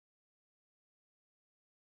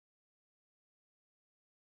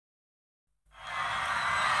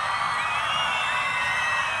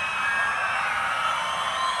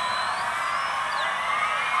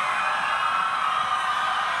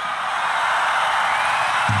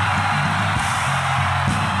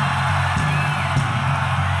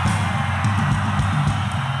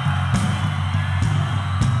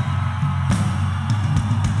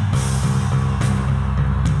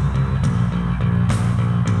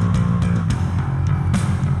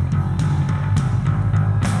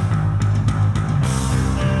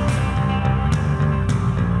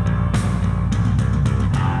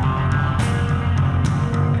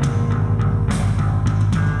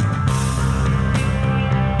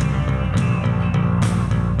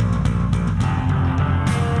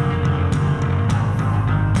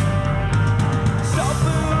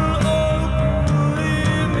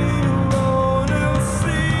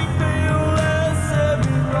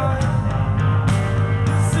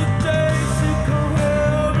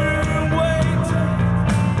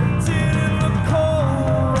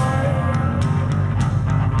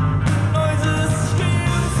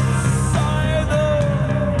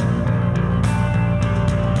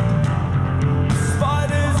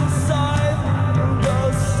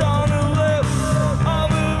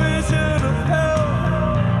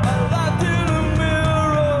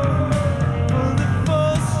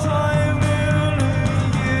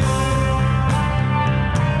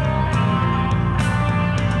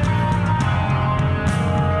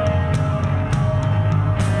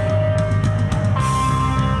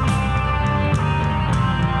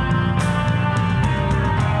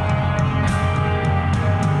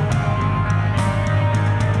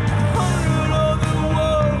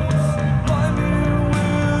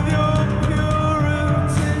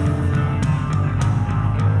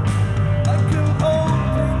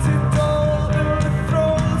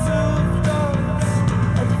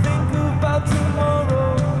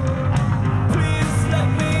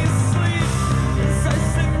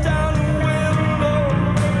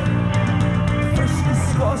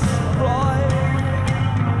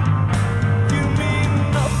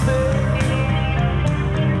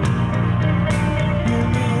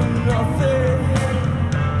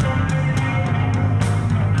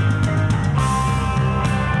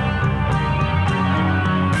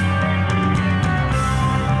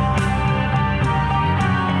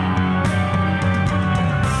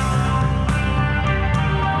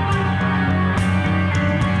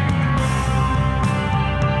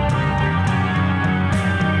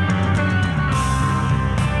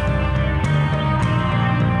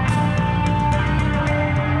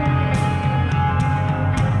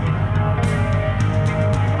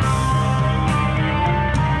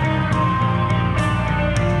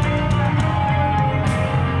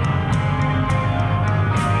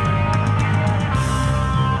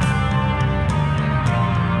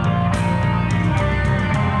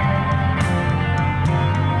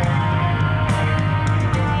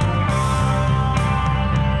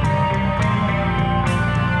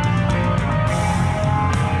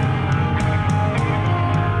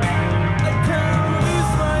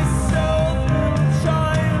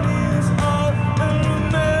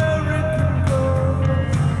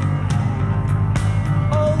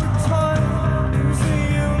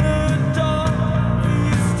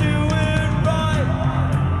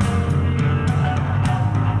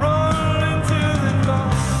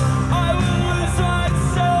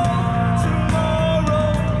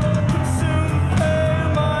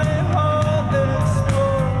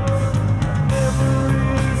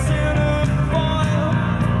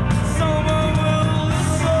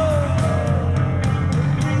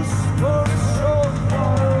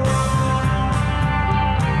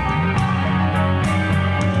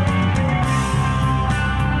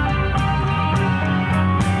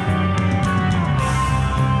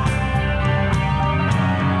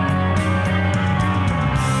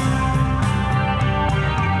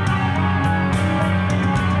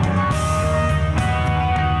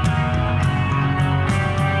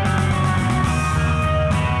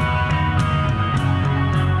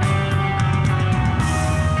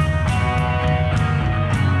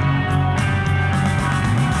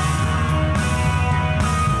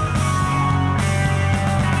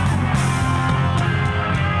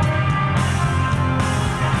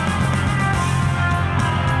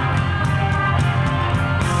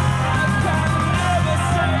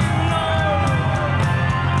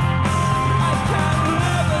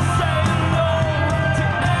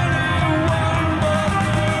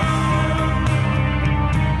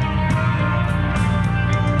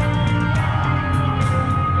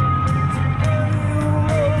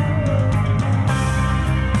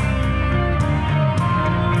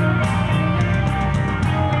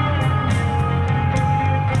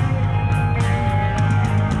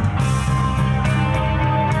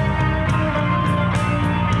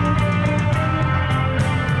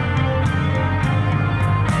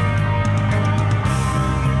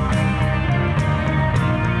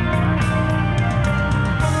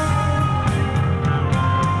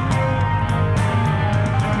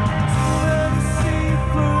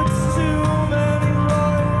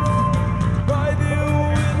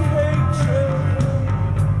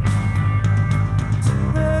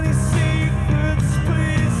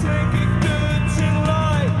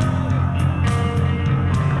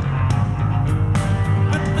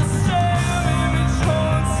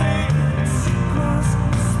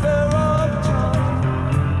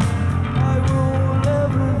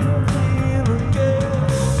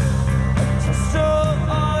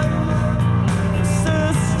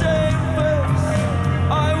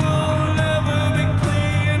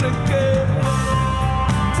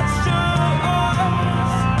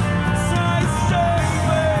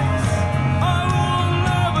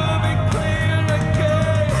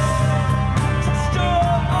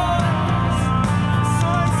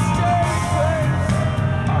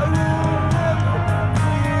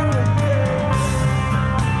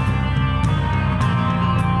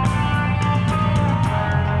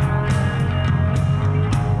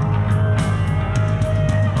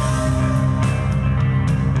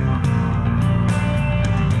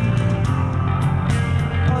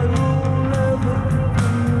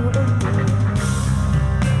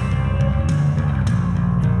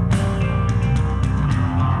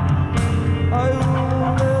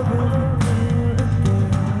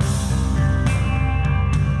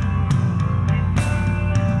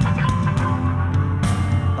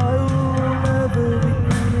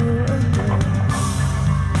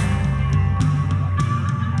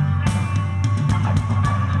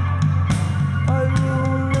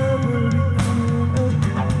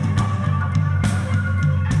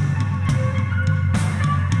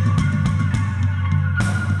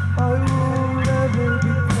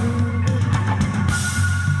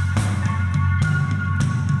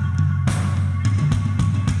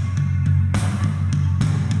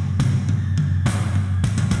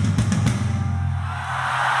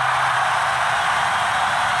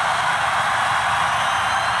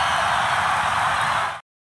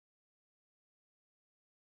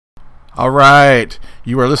All right,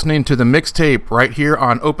 you are listening to the Mixtape right here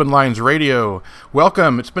on Open Lines Radio.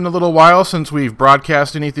 Welcome. It's been a little while since we've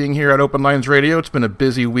broadcast anything here at Open Lines Radio. It's been a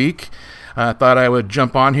busy week. I thought I would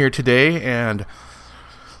jump on here today and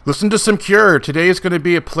listen to some Cure. Today is going to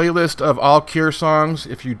be a playlist of all Cure songs.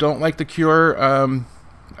 If you don't like the Cure, I don't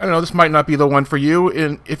know, this might not be the one for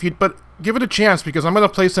you. But give it a chance because I'm going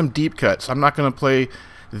to play some deep cuts. I'm not going to play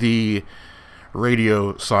the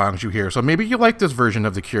radio songs you hear. So maybe you like this version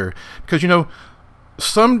of the Cure because, you know,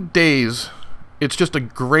 some days it's just a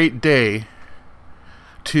great day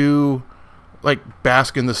to like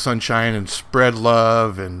bask in the sunshine and spread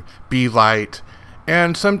love and be light.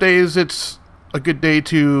 And some days it's a good day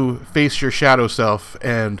to face your shadow self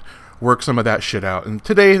and work some of that shit out. And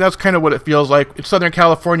today that's kind of what it feels like. It's Southern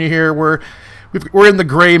California here. We're in the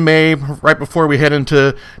gray May right before we head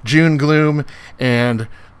into June gloom, and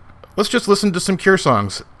let's just listen to some Cure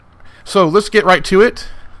songs. So let's get right to it.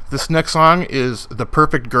 This next song is The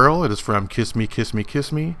Perfect Girl. It is from Kiss Me, Kiss Me,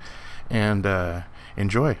 Kiss Me. And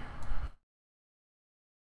enjoy.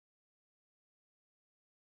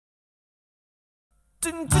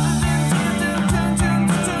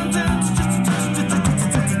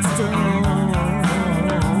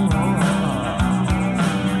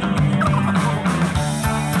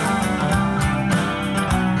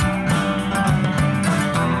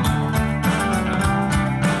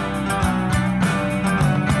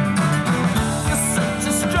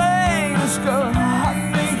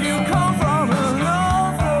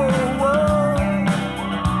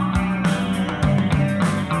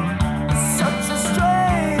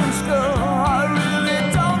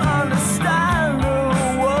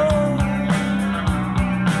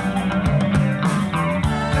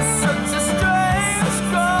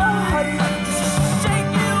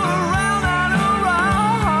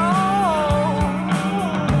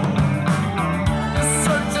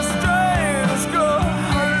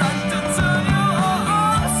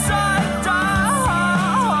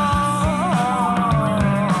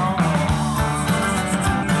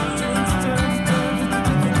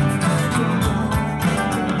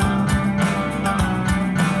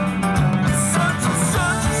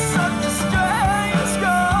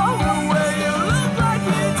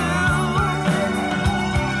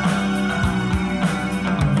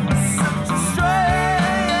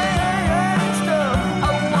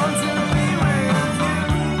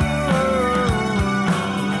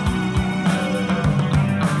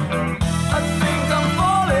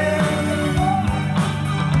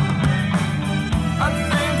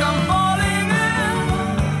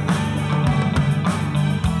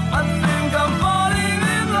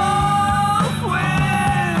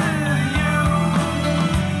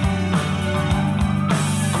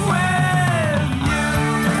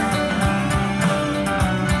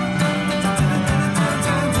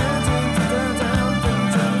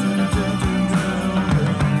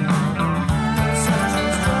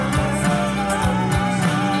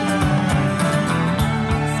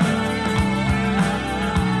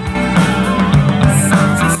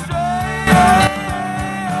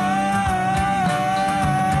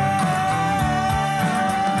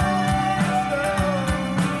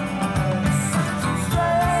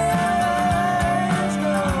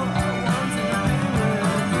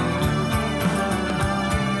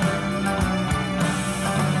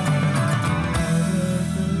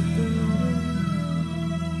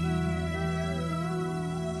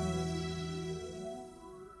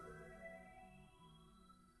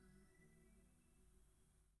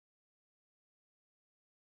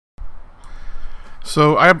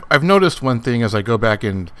 So I've noticed one thing as I go back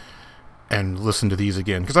and listen to these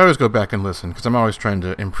again, because I always go back and listen because I'm always trying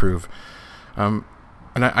to improve. And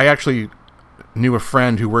I actually knew a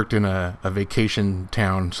friend who worked in a vacation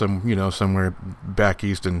town, somewhere back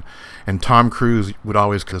east, and Tom Cruise would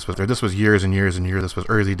always kiss with her. This was years and years and years. This was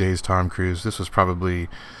early days Tom Cruise. This was probably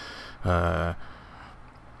You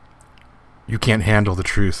Can't Handle the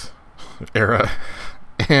Truth era,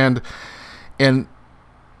 and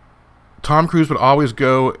Tom Cruise would always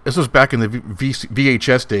go, this was back in the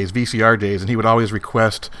VHS days, VCR days, and he would always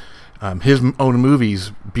request his own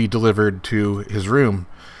movies be delivered to his room.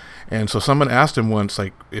 And so someone asked him once,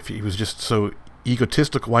 like, if he was just so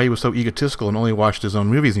egotistical, why he was so egotistical and only watched his own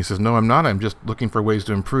movies. And he says, no, I'm not. I'm just looking for ways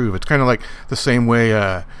to improve. It's kind of like the same way,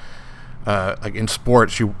 like in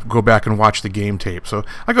sports, you go back and watch the game tape. So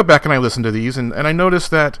I go back and I listen to these, and I notice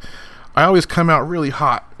that I always come out really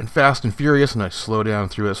hot and fast and furious, and I slow down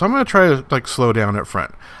through it. So I'm going to try to like slow down up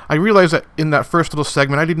front. I realized that in that first little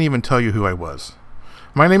segment, I didn't even tell you who I was.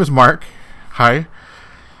 My name is Mark. Hi.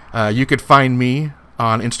 You could find me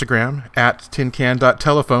on Instagram at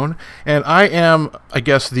tincan.telephone. And I am, I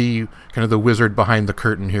guess, the kind of the wizard behind the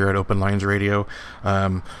curtain here at Open Lines Radio,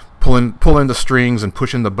 pulling the strings and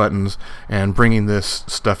pushing the buttons and bringing this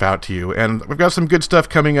stuff out to you. And we've got some good stuff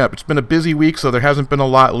coming up. It's been a busy week, so there hasn't been a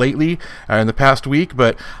lot lately in the past week,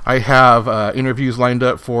 but I have interviews lined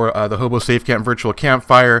up for the Hobo Safe Camp Virtual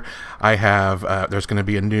Campfire. I have, there's going to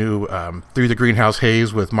be a new Through the Greenhouse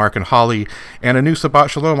Haze with Mark and Holly, and a new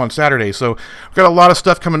Sabbat Shalom on Saturday. So we've got a lot of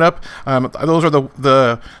stuff coming up. Those are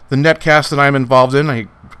the netcasts that I'm involved in.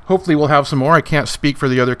 Hopefully we'll have some more. I can't speak for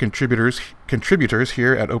the other contributors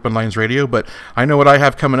here at Open Lines Radio, but I know what I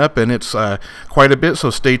have coming up, and it's quite a bit, so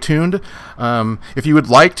stay tuned. If you would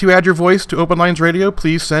like to add your voice to Open Lines Radio,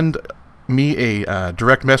 please send me a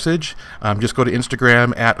direct message. Just go to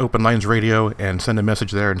Instagram at Open Lines Radio and send a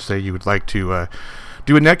message there and say you would like to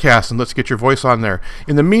do a netcast, and let's get your voice on there.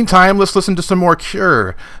 In the meantime, let's listen to some more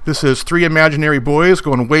Cure. This is Three Imaginary Boys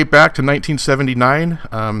going way back to 1979.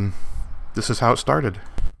 This is how it started.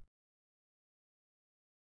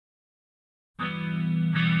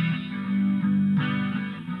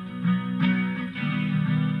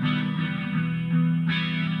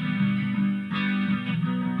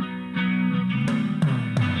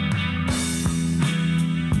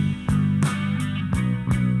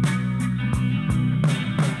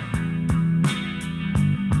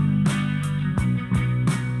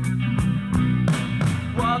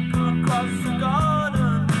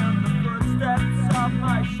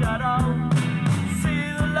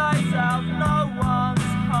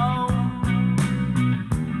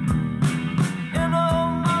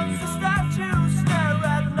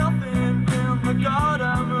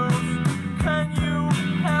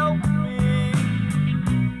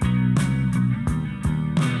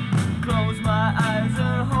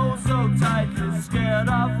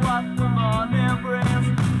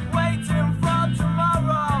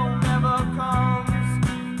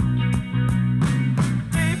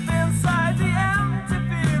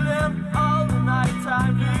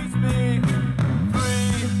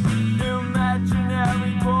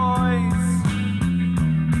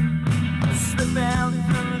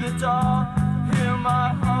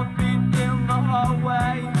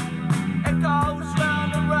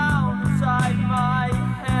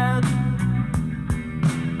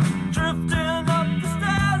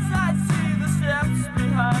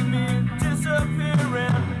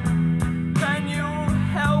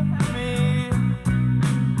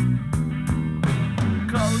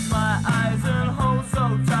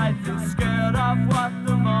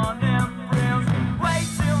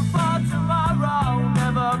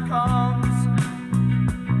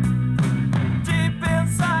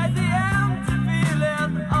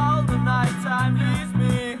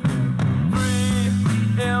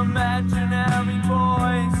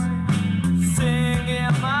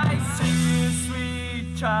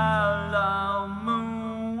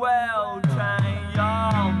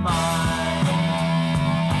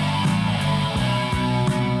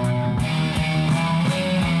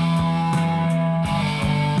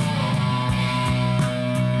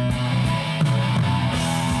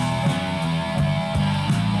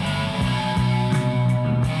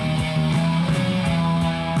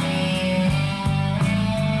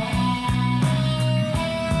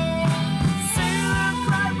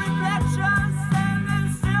 Reflections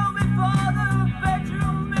standing still before the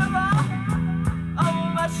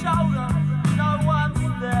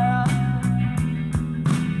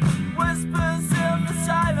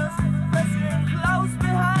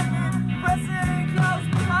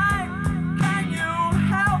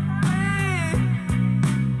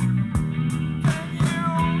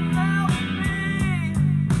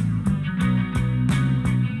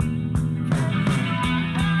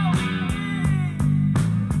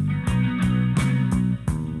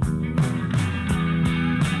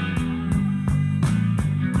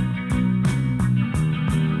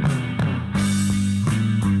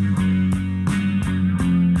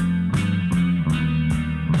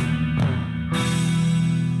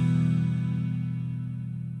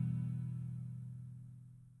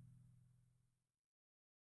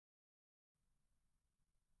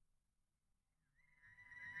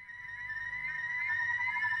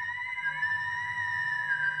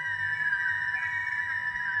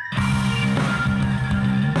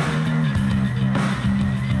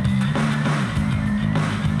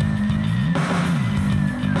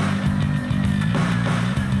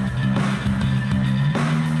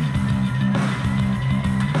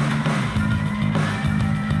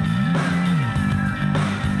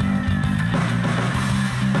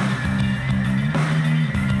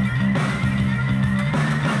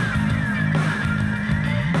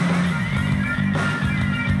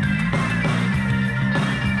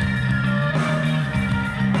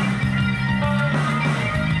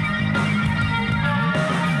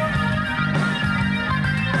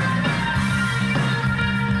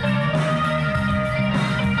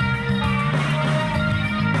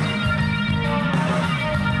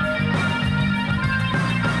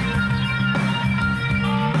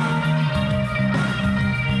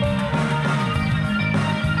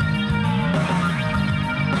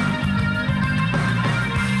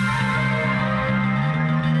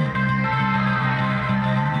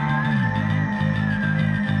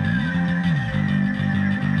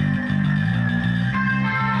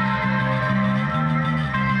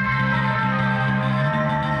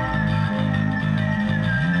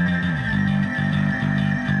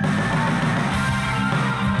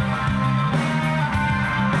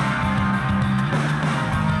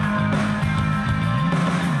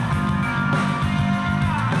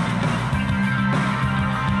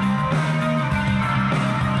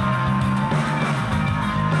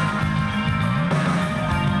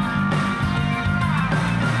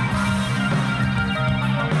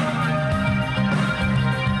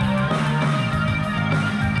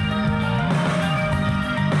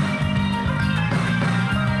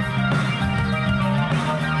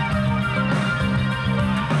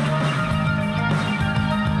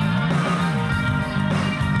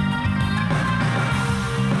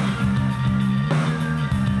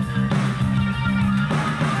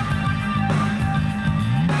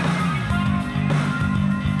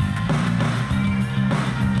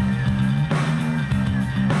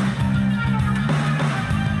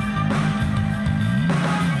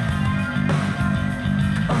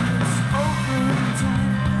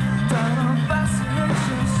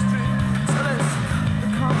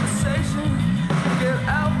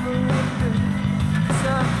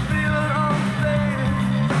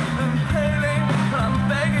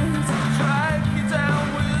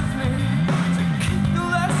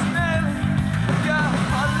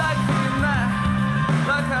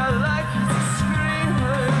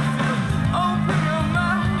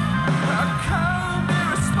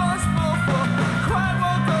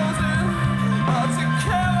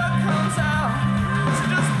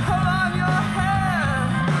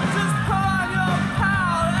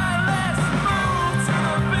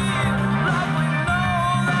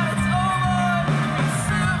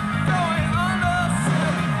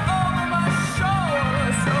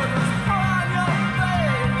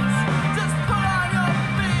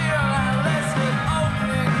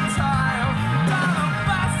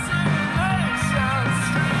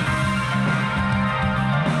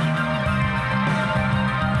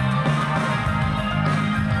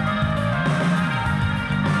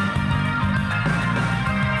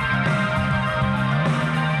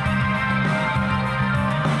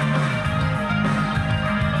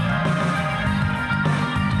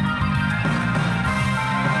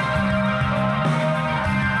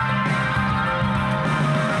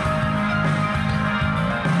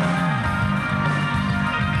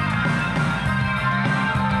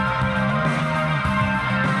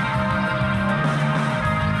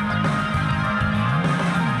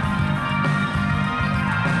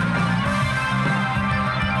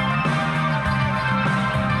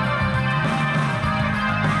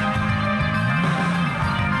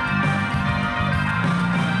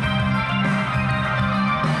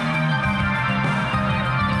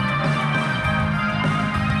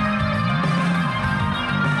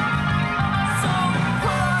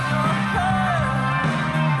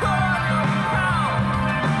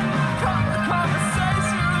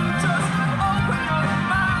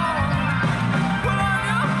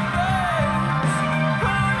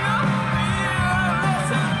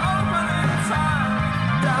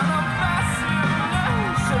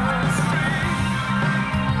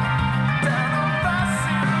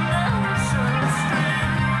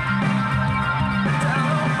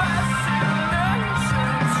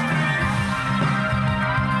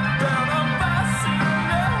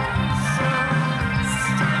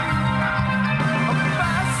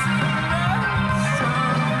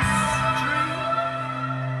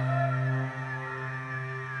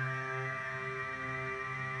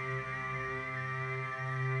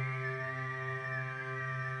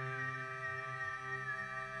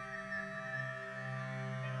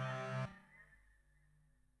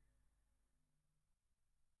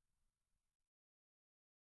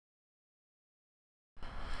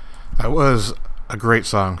That was a great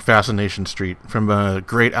song, Fascination Street, from a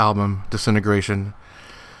great album, Disintegration.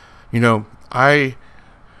 You know, I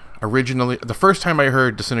originally, the first time I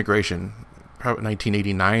heard Disintegration, probably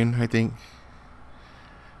 1989, I think.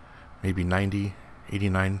 Maybe 90,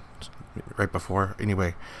 89, right before.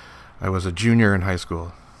 Anyway, I was a junior in high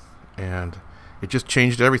school, and it just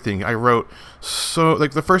changed everything. I wrote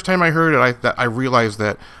the first time I heard it, I realized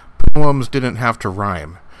that poems didn't have to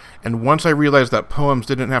rhyme. And once I realized that poems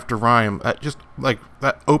didn't have to rhyme,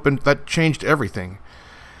 that changed everything.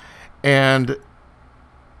 And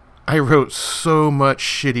I wrote so much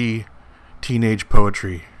shitty teenage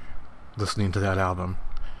poetry listening to that album.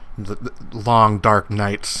 The long dark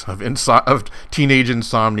nights of teenage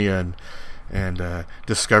insomnia and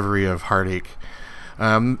discovery of heartache.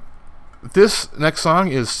 This next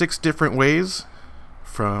song is 6 Different Ways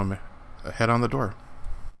from Head on the Door.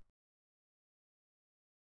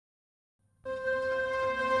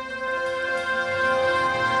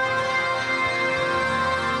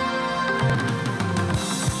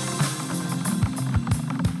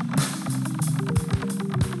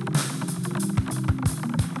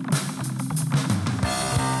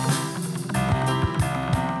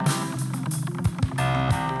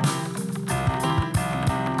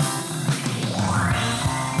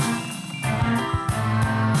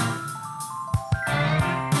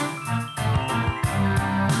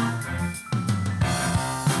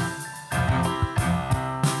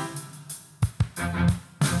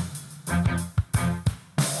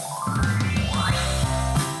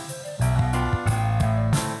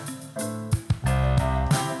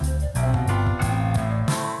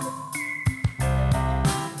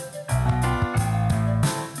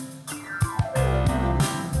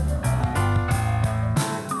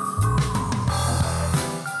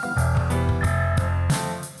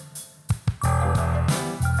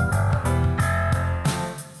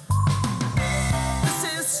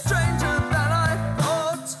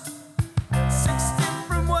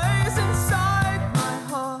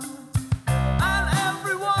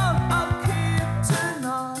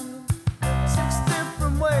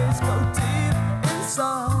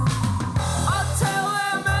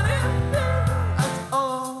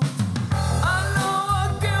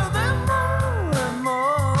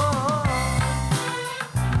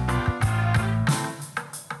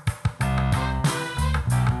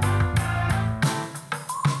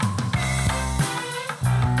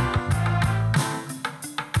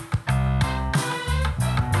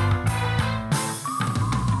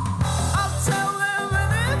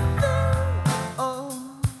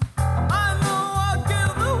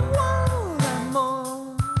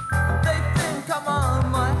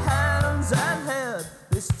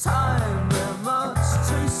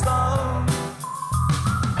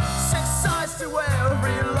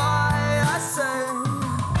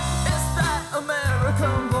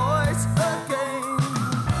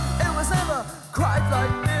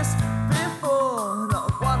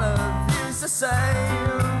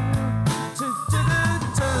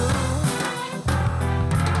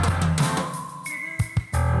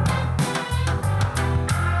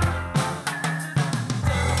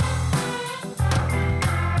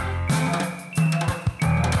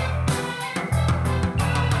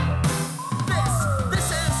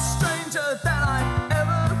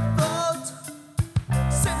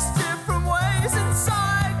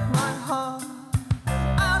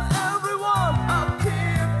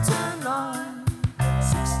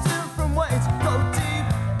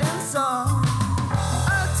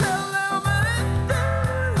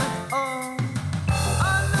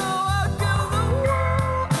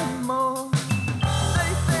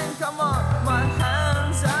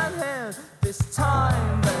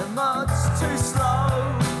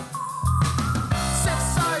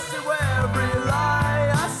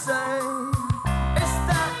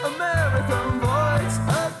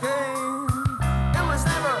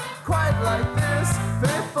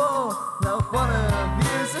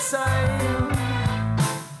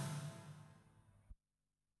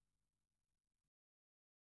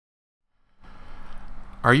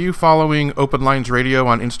 Are you following Open Lines Radio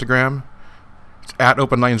on Instagram? It's at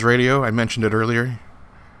Open Lines Radio. I mentioned it earlier.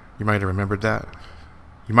 You might have remembered that.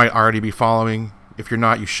 You might already be following. If you're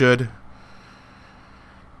not, you should.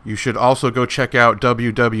 You should also go check out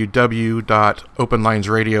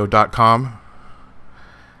www.openlinesradio.com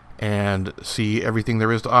and see everything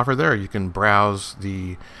there is to offer there. You can browse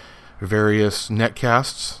the various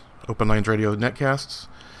netcasts, Open Lines Radio netcasts.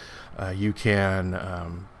 You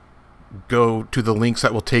can go to the links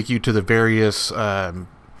that will take you to the various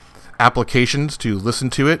applications to listen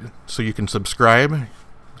to it, so you can subscribe.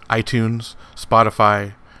 iTunes,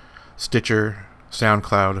 Spotify, Stitcher,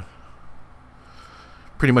 SoundCloud,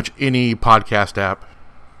 pretty much any podcast app.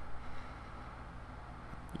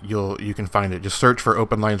 You can find it. Just search for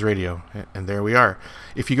Open Lines Radio, and there we are.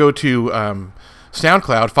 If you go to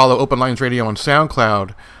SoundCloud, follow Open Lines Radio on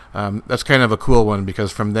SoundCloud. That's kind of a cool one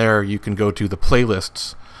because from there you can go to the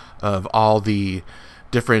playlists of all the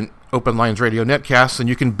different Open Lines Radio netcasts, and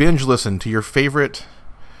you can binge listen to your favorite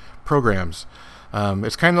programs.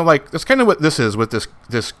 It's kind of what this is with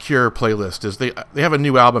this Cure playlist. Is they have a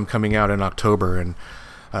new album coming out in October, and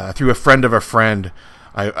through a friend of a friend,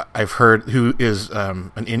 I've heard, who is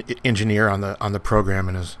an engineer on the program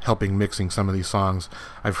and is helping mixing some of these songs.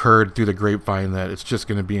 I've heard through the grapevine that it's just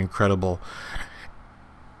going to be incredible.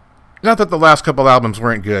 Not that the last couple albums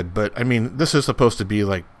weren't good, but I mean, this is supposed to be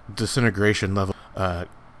like Disintegration level,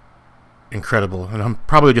 incredible. And I'm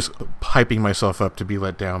probably just hyping myself up to be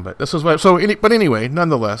let down. But this is what. But anyway,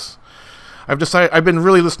 nonetheless, I've been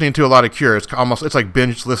really listening to a lot of Cure. It's like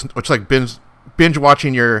binge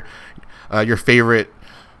watching your favorite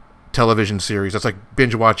television series. That's like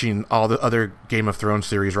binge watching all the other Game of Thrones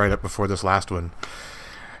series right up before this last one.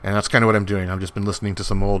 And that's kind of what I'm doing. I've just been listening to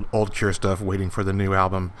some old Cure stuff, waiting for the new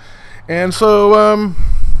album. And so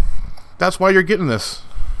that's why you're getting this.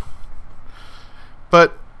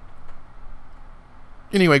 But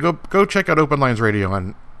anyway, go check out Open Lines Radio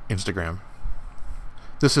on Instagram.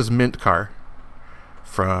 This is Mint Car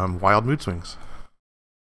from Wild Mood Swings.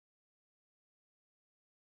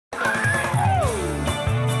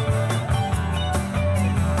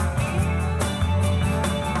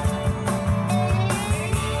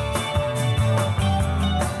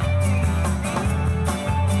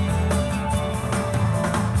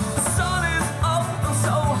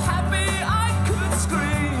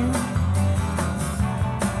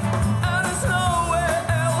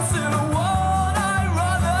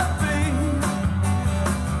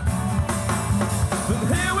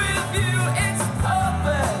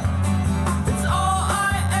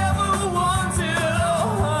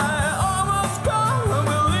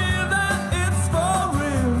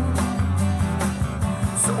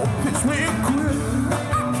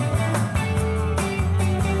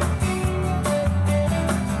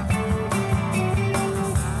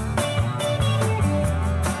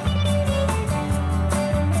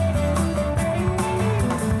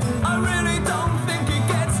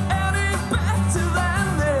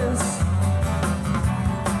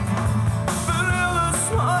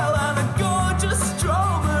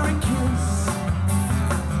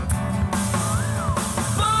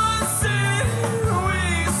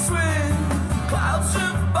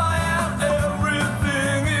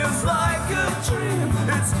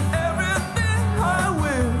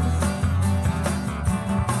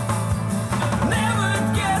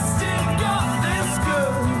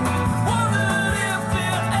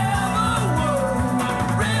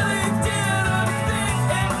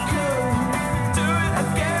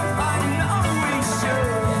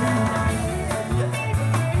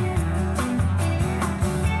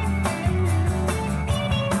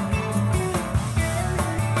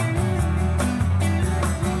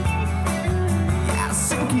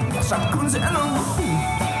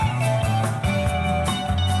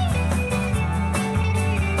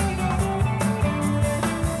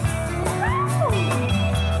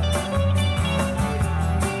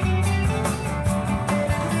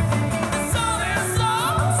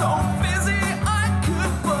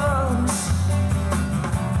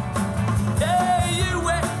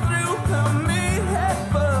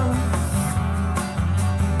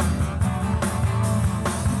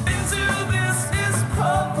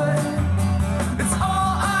 It's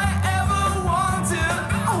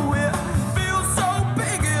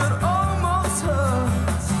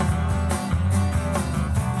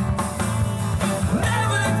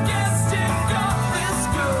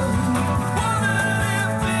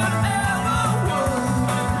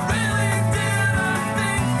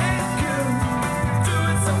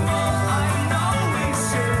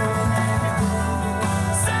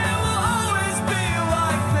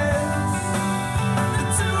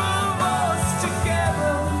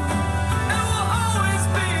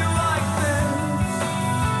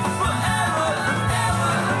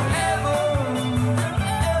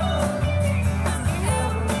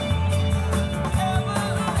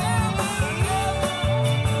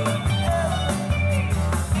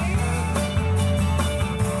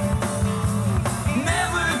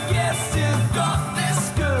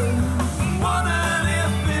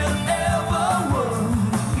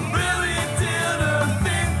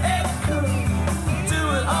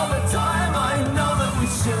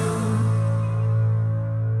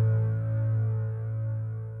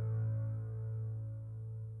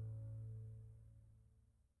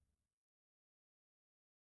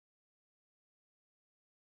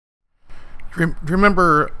Do you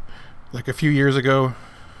remember, like a few years ago?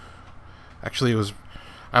 Actually,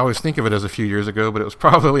 I always think of it as a few years ago, but it was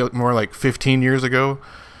probably more like 15 years ago.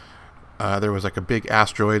 There was like a big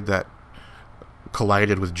asteroid that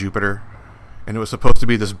collided with Jupiter, and it was supposed to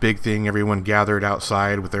be this big thing. Everyone gathered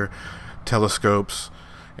outside with their telescopes,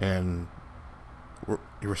 and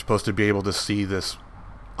you were supposed to be able to see this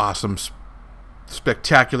awesome,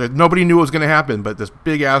 spectacular. Nobody knew what was going to happen, but this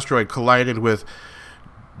big asteroid collided with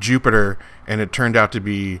Jupiter, and it turned out to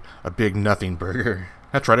be a big nothing burger.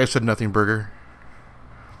 That's right, I said nothing burger.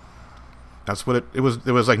 That's what it was.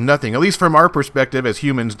 It was like nothing. At least from our perspective as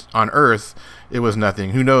humans on Earth, it was nothing.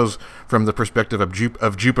 Who knows from the perspective of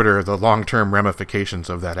Jupiter, the long-term ramifications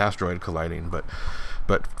of that asteroid colliding. But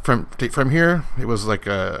from here, it was like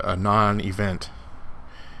a non-event.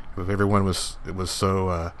 Everyone was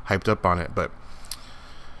so hyped up on it. But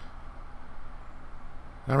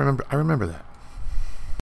I remember that.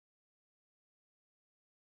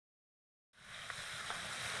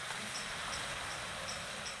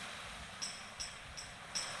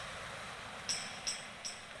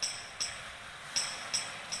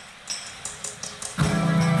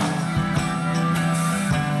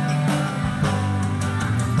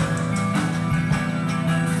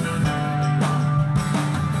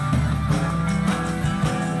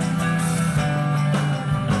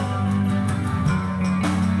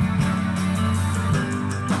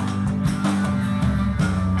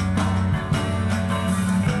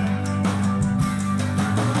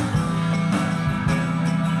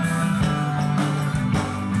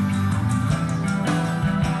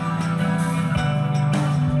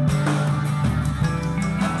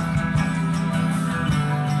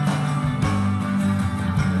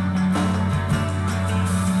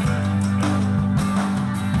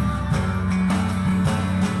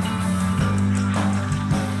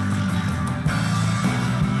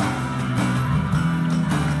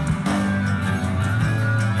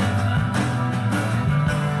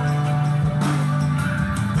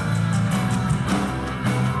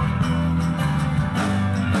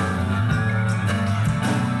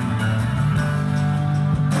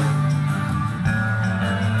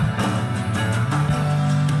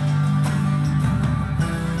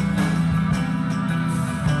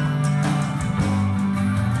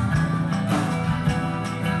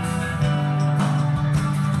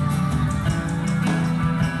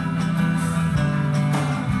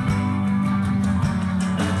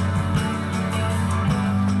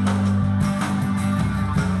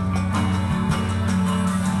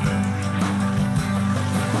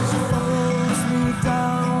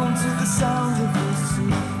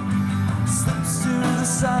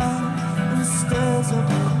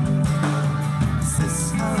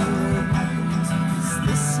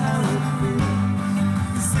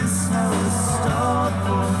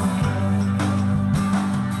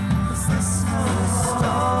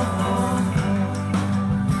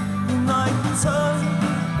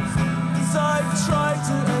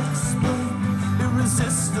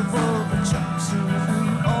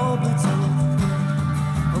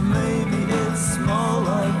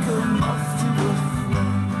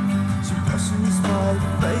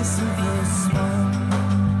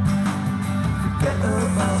 Forget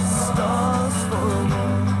about stars for a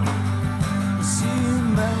while. See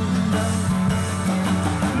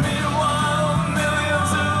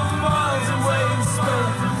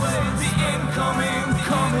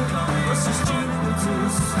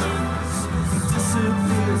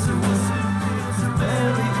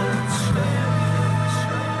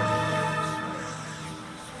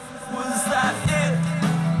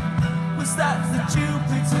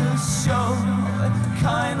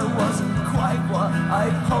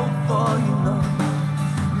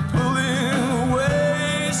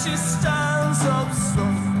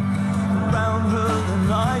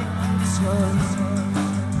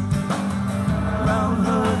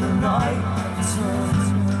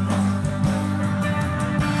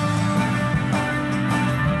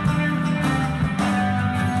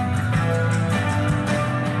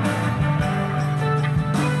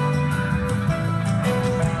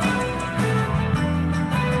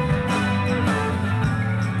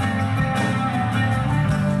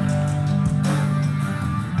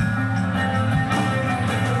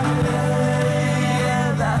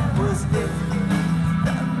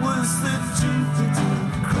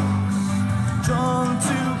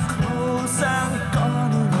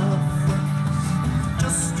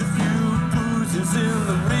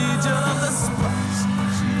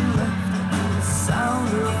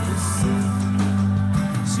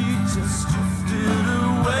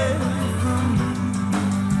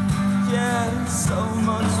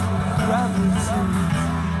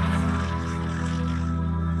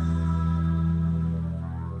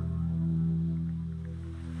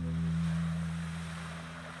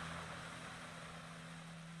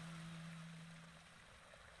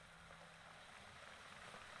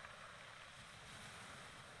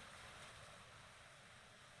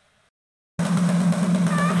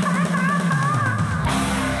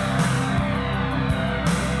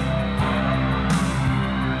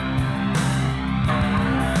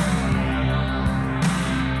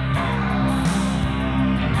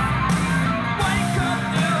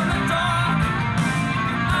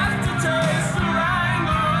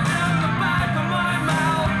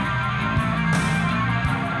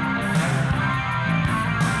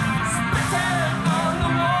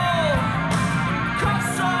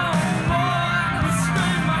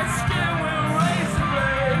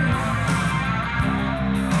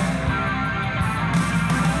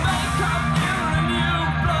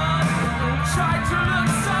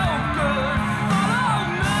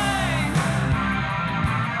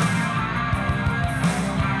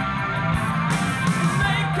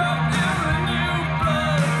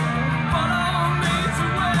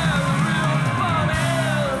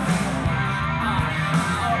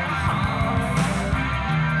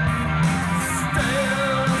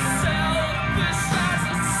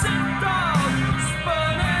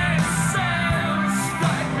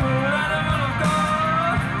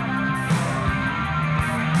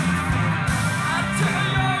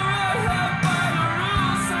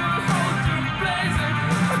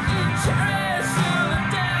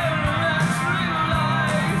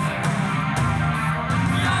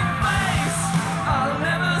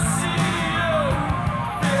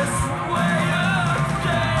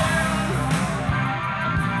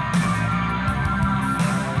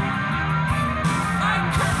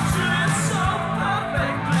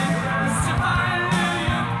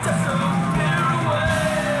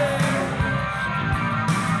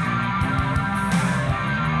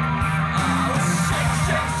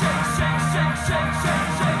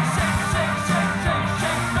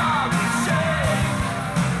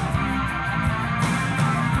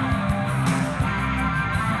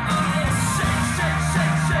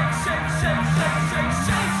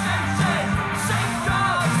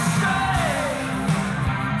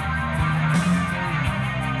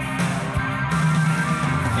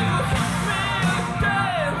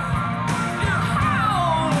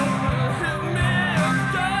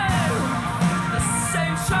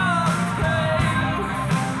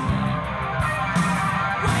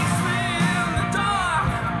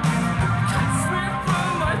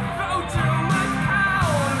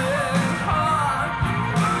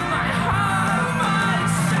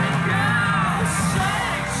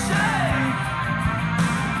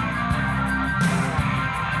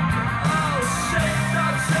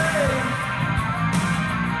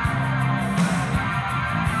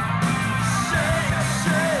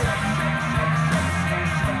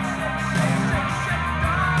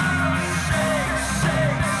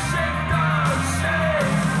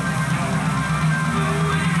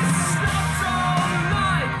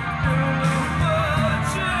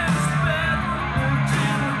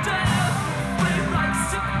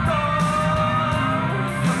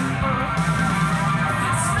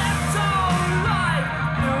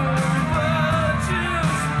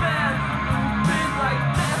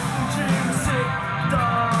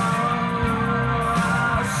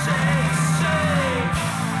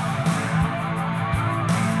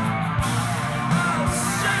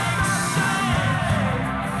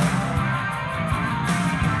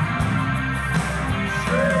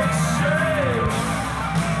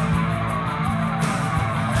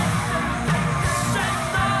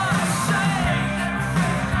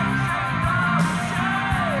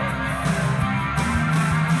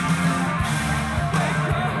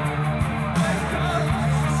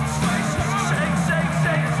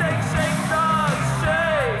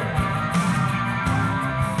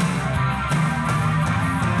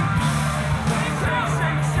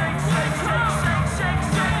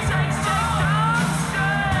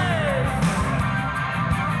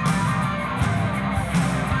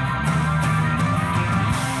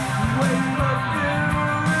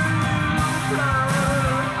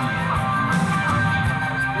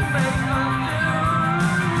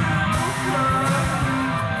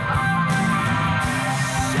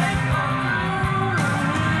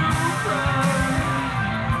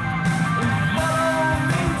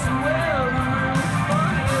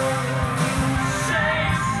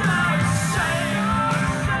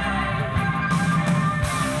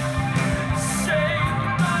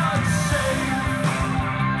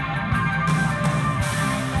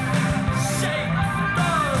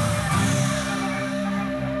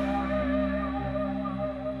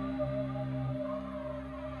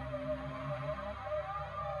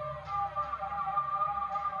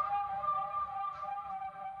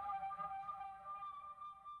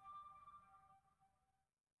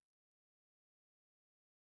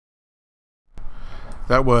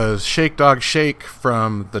That was Shake Dog Shake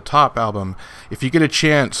from the Top album. If you get a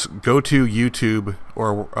chance, go to YouTube,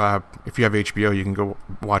 or if you have HBO, you can go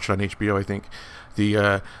watch it on HBO, I think.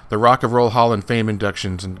 The Rock and Roll Hall of Fame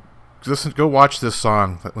inductions, and go watch this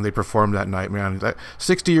song when they performed that night, man. That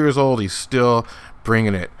 60 years old, he's still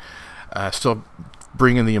bringing it. Still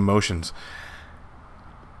bringing the emotions.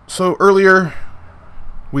 So earlier,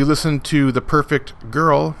 we listened to The Perfect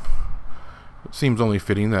Girl. It seems only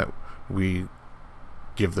fitting that we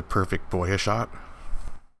give the perfect boy a shot.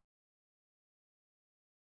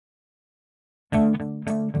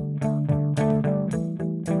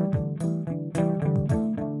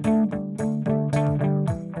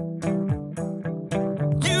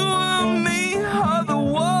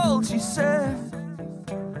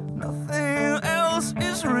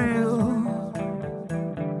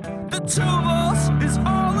 Two of us is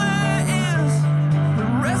all there is. The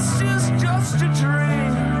rest is just a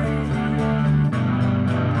dream.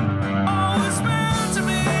 Oh, it's meant to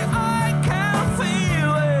be. I can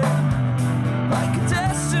feel it, like a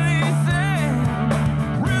destiny thing,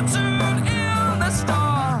 written in the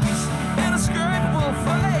stars, inescapable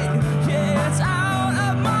fate. Yeah, it's out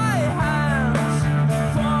of my hands,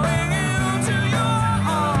 falling into your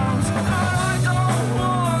arms. And I don't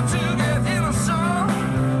want to get innocent.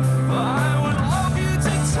 I would love you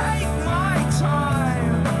to take my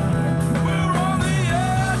time. We're on the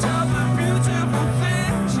edge of the beautiful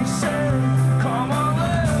thing, she said. Come on,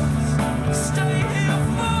 let's stay here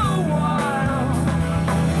for a while.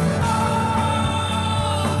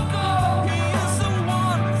 Oh, he is the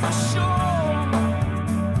one for sure.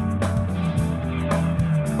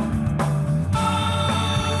 Oh,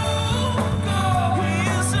 he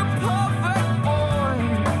is a perfect boy.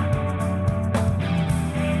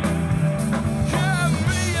 Yeah,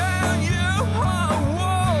 me and you are a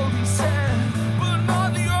world, he said, but not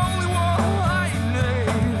the only one I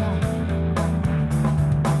need.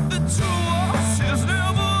 The two of us is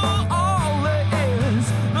never all there is.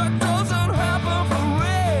 That doesn't happen for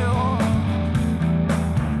real.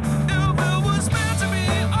 If it was meant to be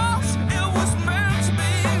us, it was meant to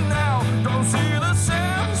be now. Don't see the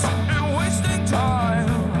sense in wasting time.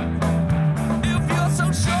 If you're so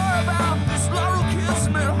sure about this laurel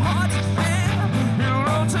kismet hearty thing, you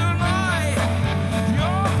know tonight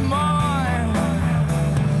you're mine.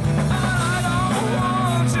 And I don't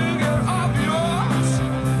want to get off yours,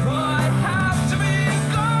 but I have to be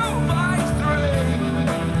gone by 3.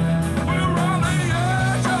 We're on the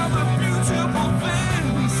edge of a beautiful thing,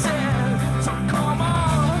 we said. So come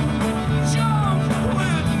on, jump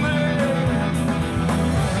with me.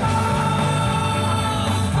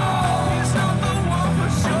 He's not the one for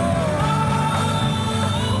sure.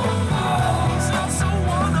 He's not so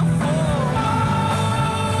wonderful.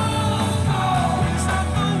 He's not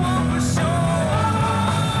the one for sure.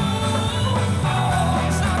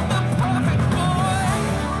 He's not the perfect boy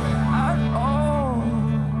at all.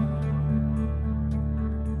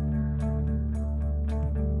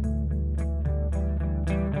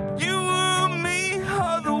 You and me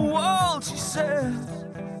are the world, she said.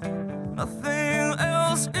 Nothing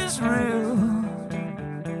else is real.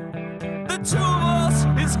 The two of us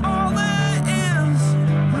is all there is.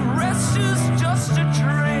 The rest is just a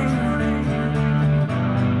dream.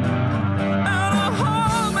 And a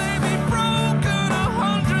heart may be broken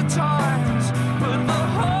 100 times, but the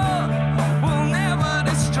heart will never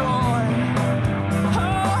destroy.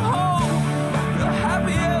 Oh, the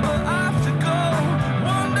happy ever after go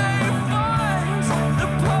one day finds the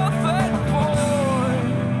perfect boy.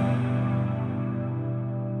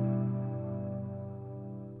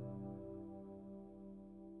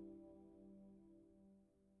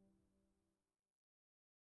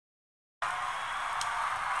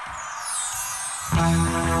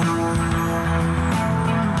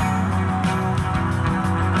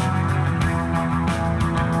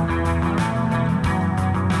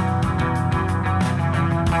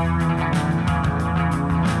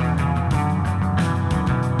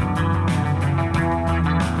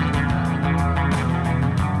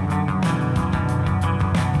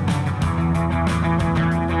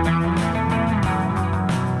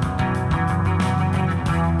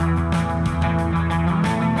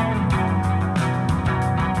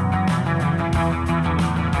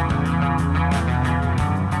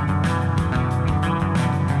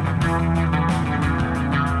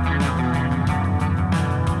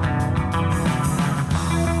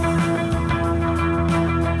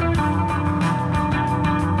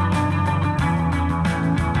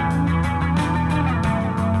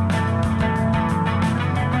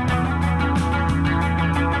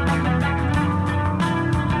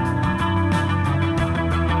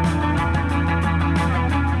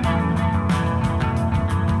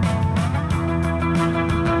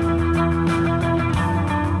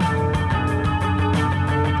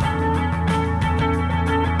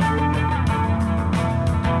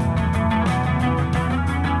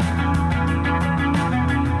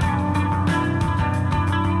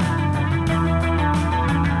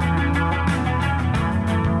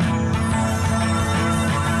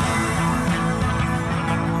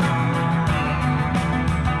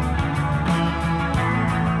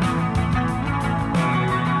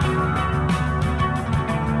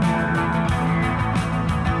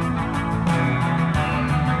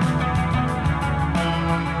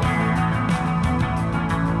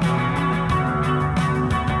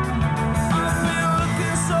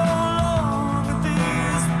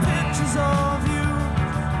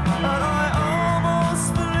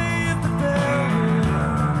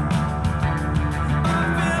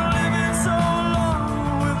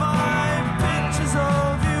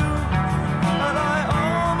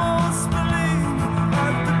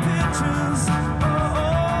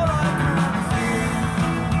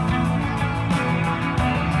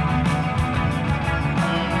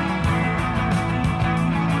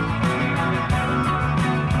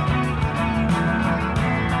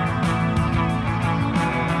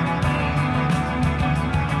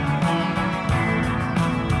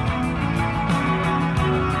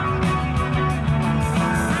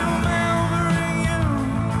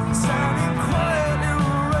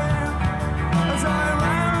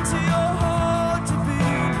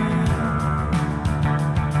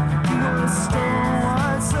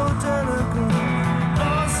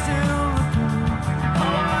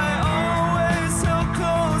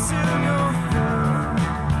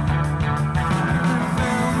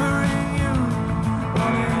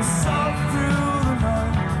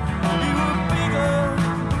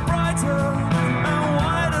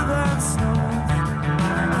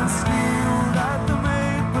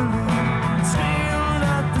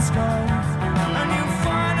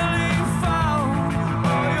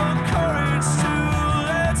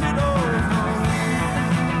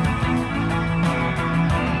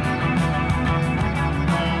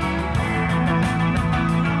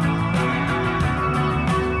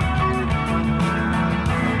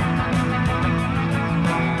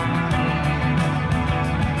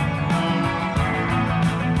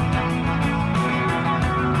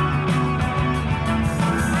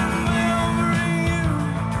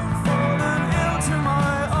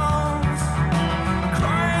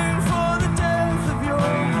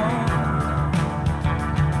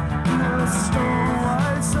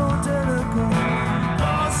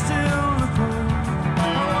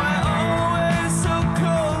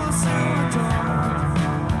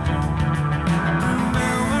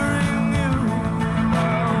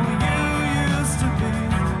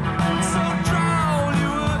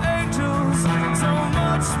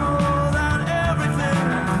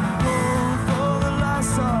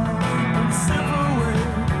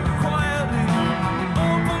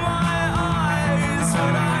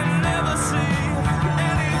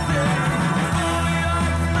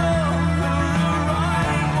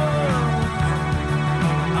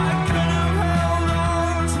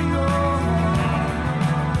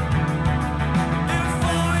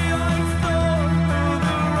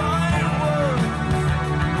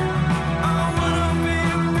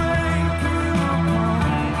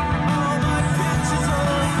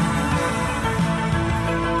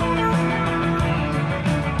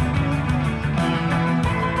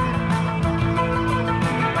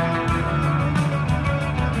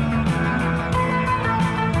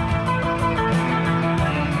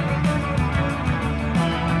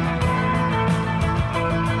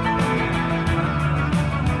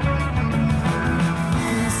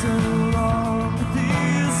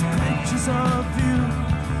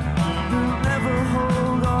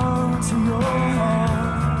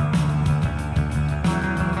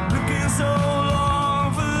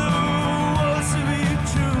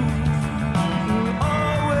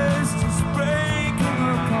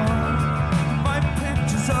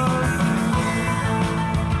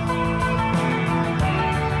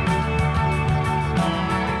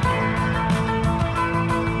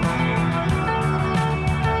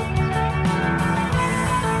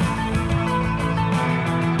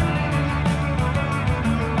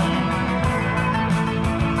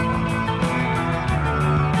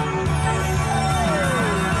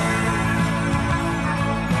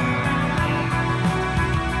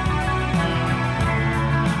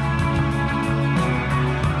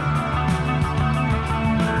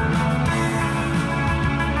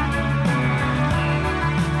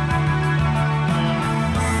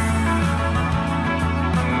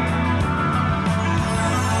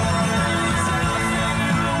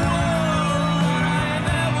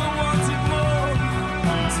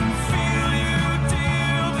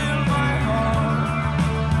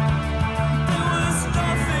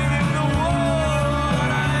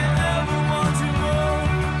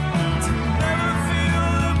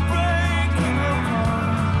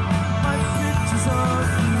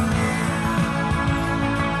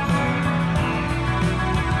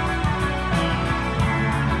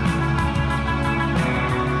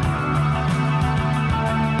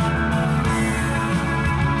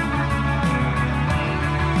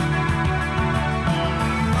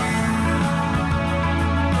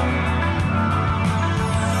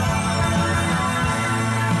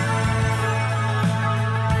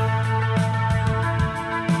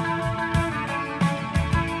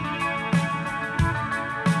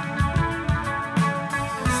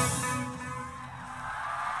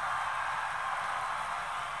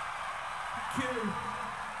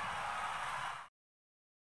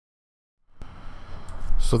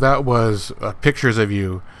 So that was Pictures of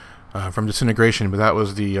You from Disintegration, but that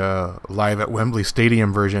was the live at Wembley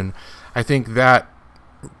Stadium version. I think that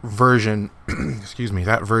version, excuse me,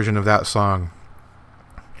 that version of that song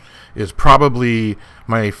is probably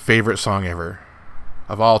my favorite song ever,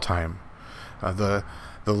 of all time. The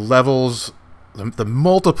levels, the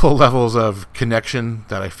multiple levels of connection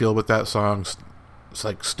that I feel with that song, it's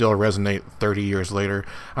like still resonate 30 years later.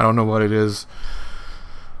 I don't know what it is,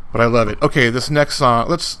 but I love it. Okay, this next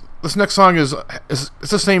song is it's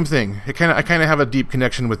the same thing. I kind of have a deep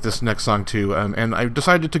connection with this next song too, and I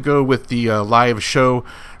decided to go with the live show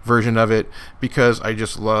version of it because I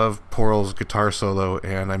just love Porl's guitar solo,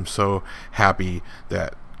 and I'm so happy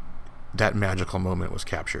that that magical moment was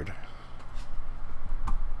captured.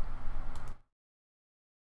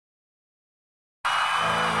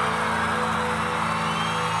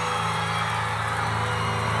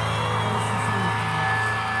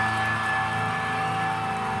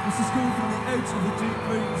 This is called From the Edge of the Deep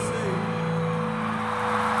Green Sea.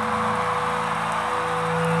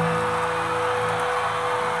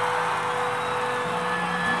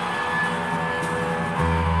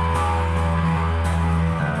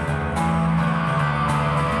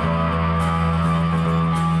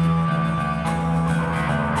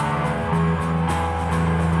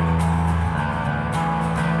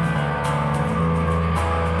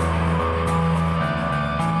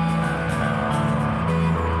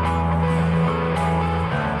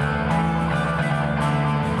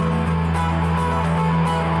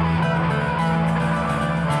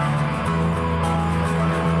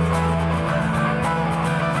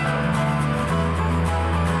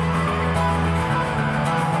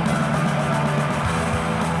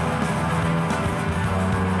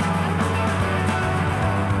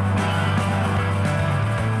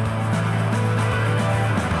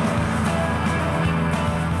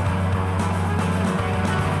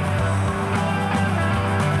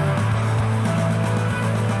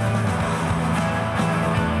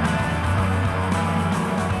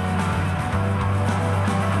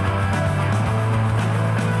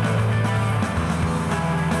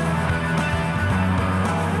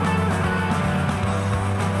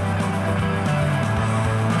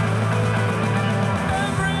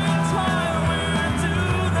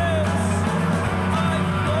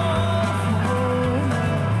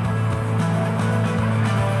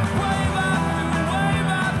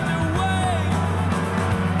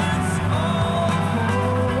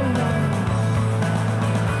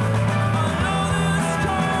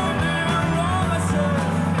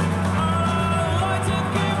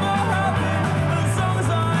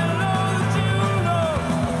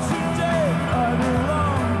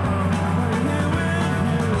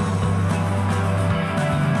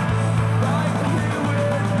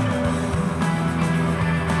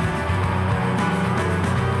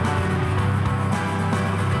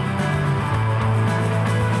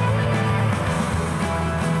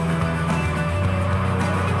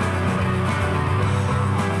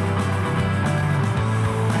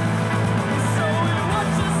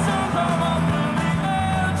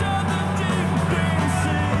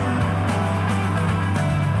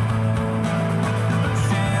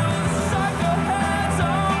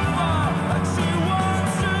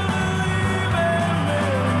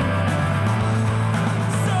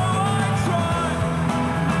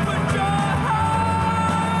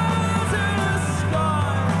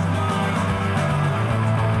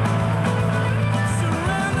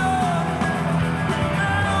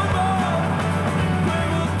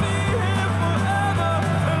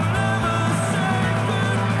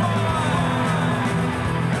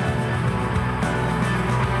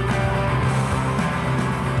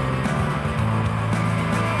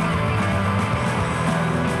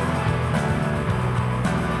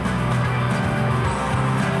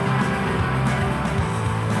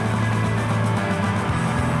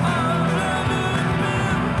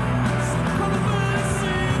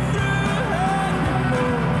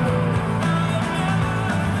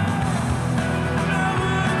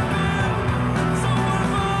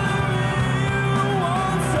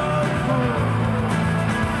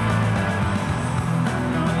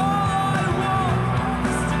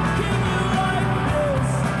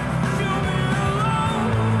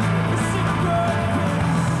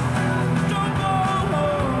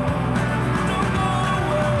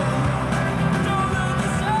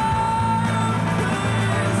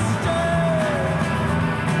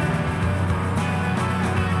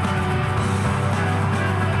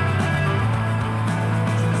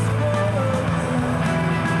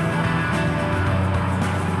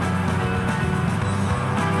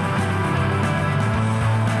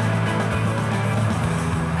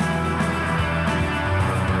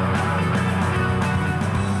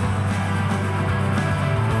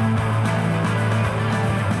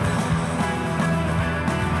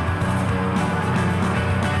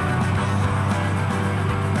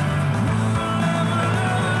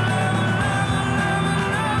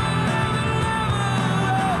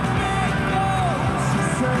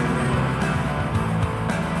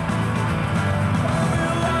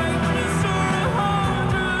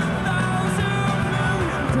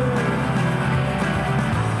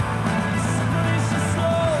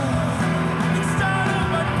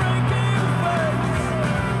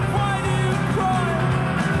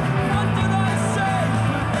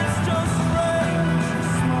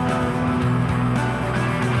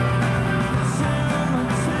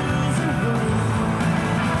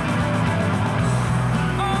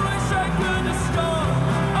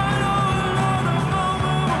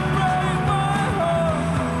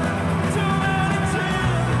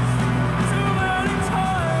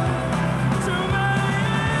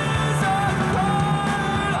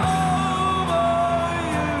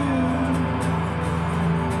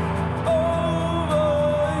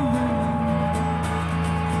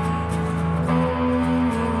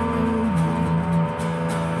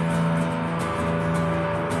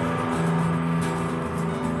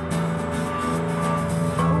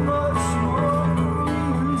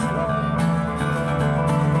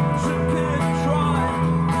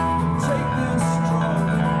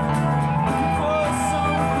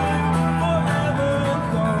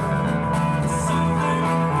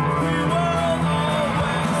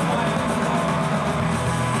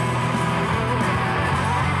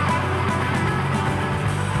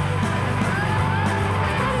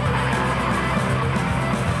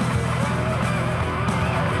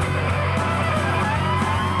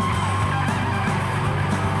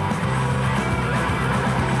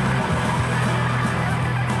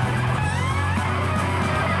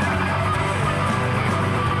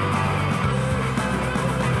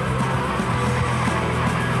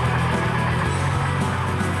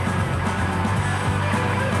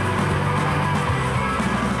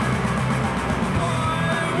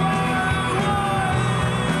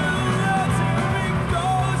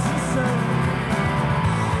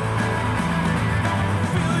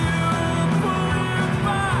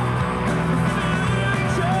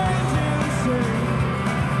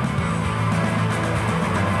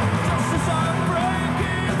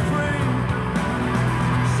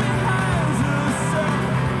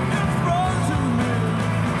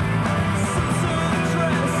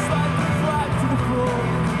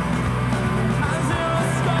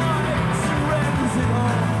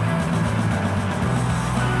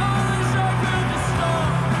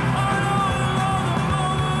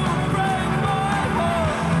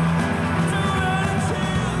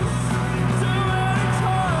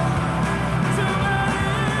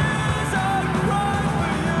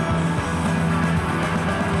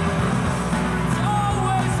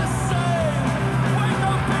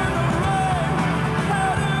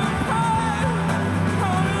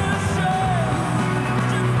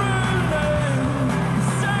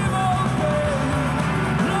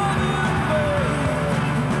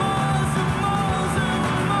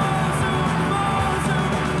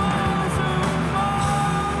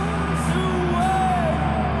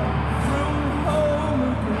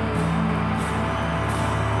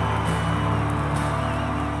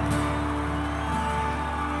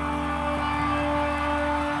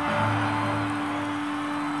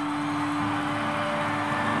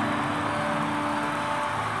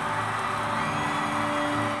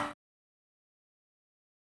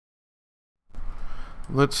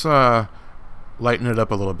 Let's lighten it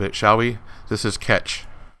up a little bit, shall we? This is Catch.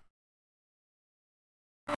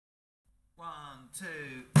 1, 2.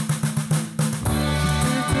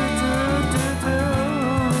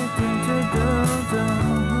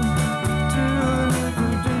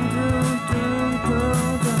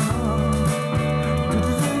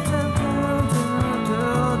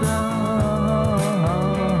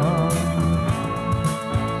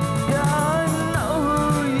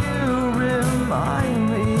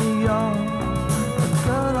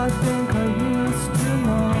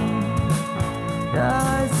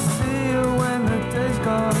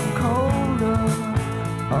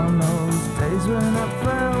 When it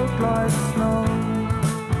felt like snow,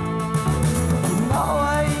 now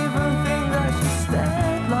I even think that she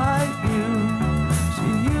stared like you. She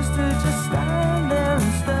used to just stand there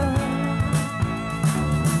and stare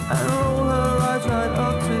and roll her eyes right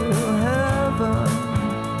up to heaven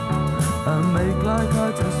and make like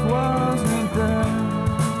I just wasn't there.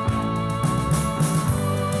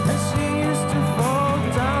 And she used to fall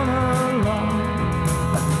down a lot.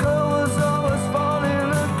 That girl was always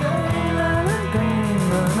falling again and again,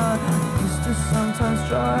 and I used to sometimes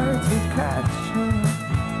try to catch her,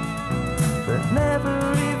 but never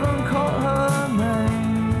even caught her name.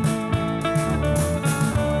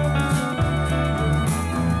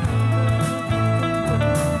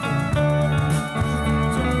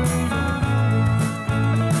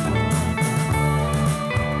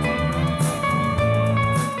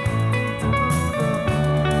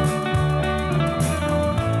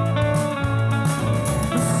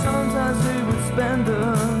 Spend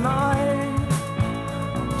the night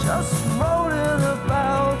just rolling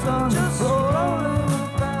about on the floor,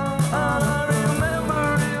 and I remember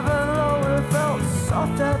even though it felt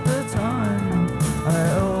soft at the time, I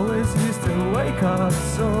always used to wake up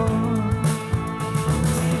sore.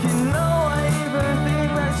 You know, I even think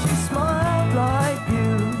that she smiled like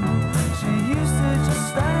you. She used to just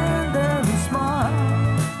stand there and smile,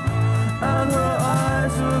 and her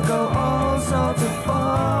eyes would go all sorts of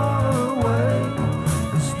far away,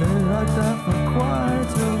 stay like that for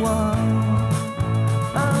quite a while.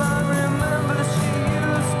 And I remember she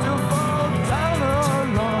used to fall down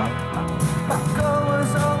a lot. That girl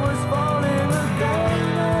was always falling again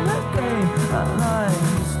and again, and I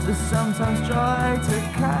used to sometimes try to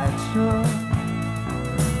catch her,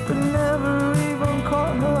 but never even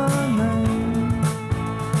caught her name.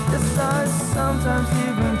 Yes, I sometimes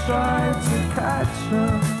even tried to catch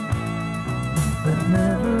her, but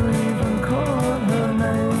never even called her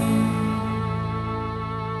name.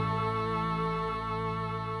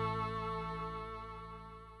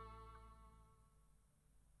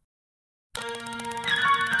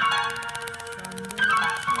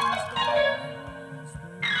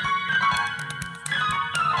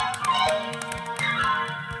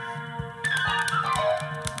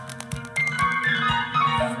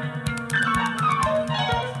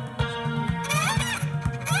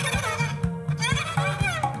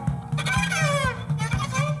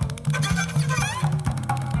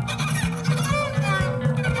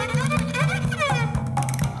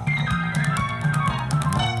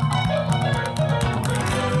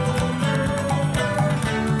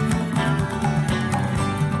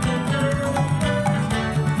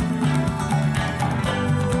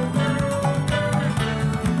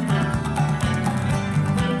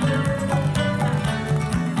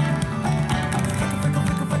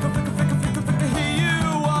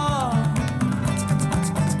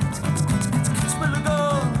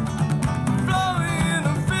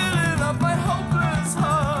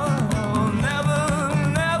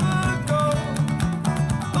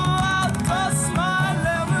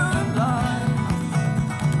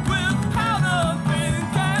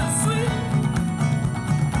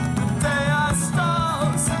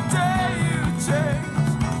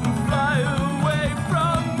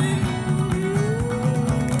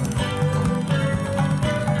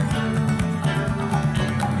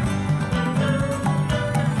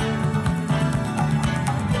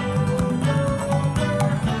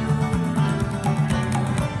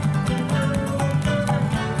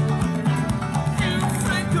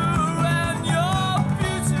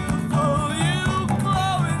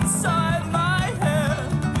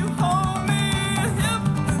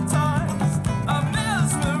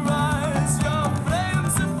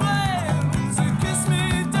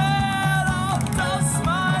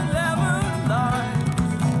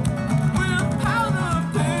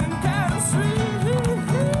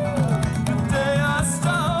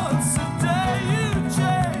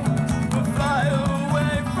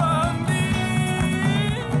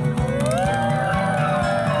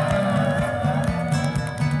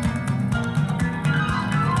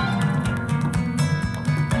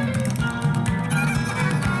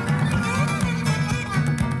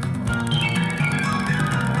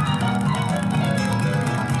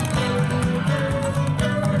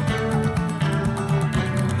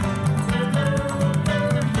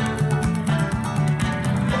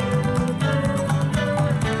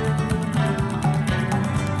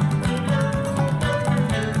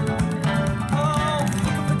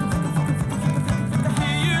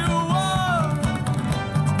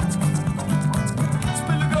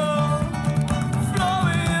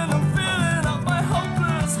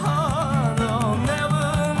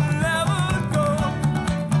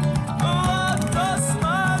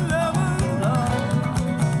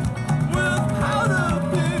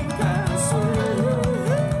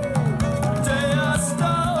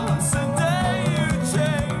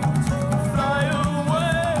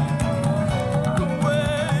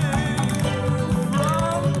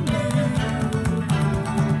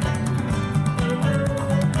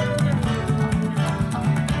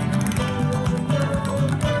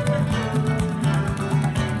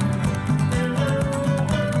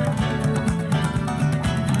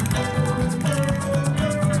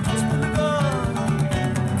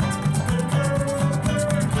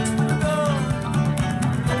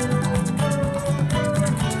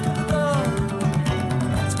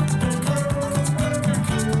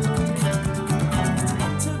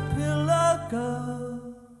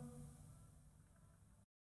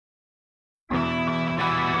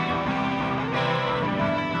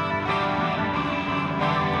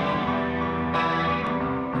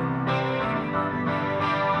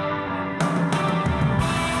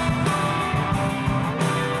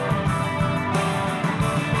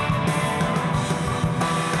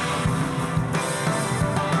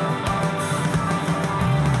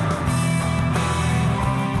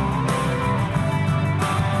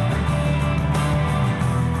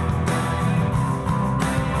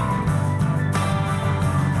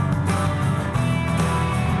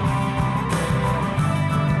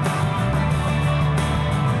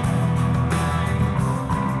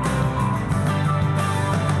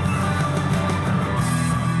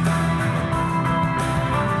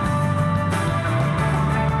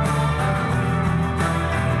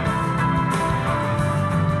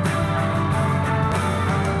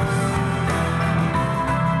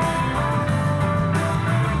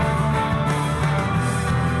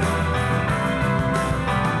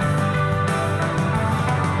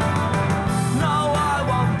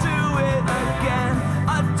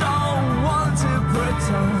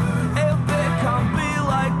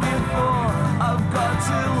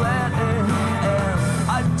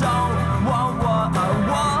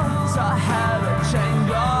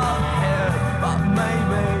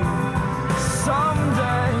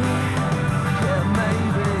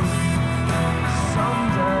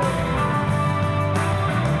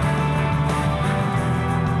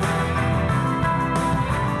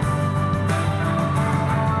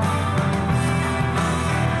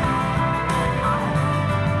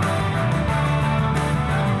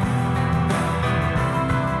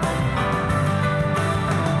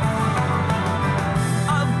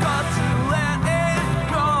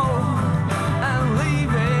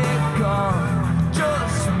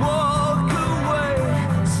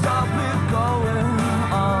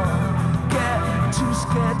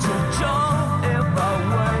 to jump if I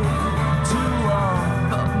wait too long,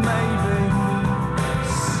 but maybe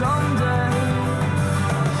someday,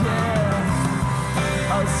 yeah,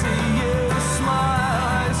 I'll see you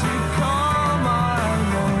smile as you call my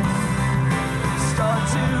name. Start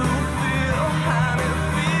to feel how it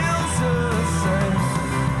feels the same,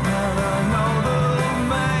 and I know that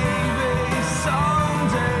maybe some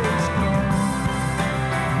days come,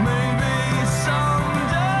 maybe some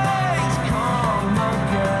days come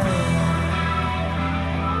again.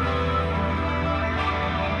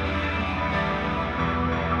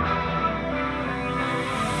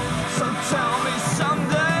 So tell me some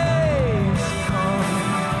days come.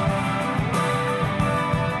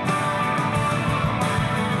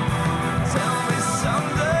 Tell me some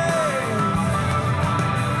days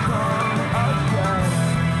come again.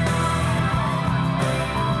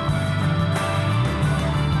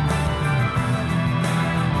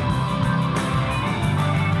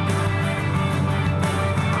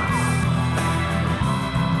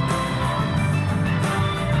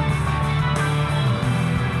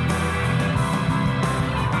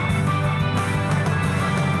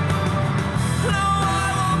 No, I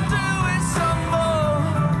won't do it some more.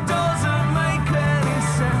 Doesn't make any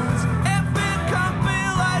sense. If it can't be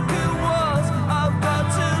like it was, I've got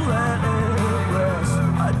to let it rest.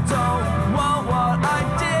 I don't want what I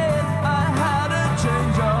did. I had a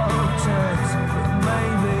change of taste, but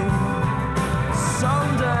maybe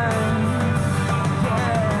someday,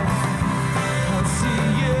 yeah, I'll see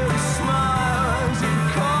you smile as you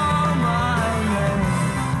call my name.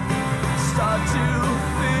 Start to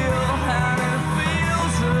feel how it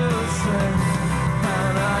feels the same,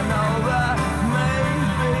 and I know that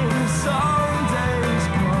maybe some days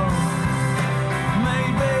come,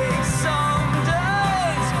 maybe some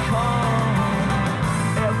days come.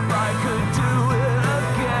 If I could do it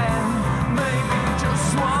again, maybe just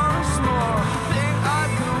once more, think I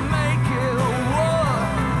could make it work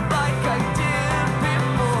like I did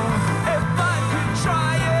before. If I could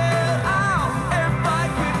try it out, if I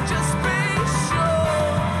could just be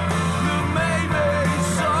sure that maybe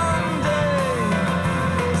someday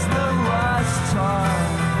is the last time.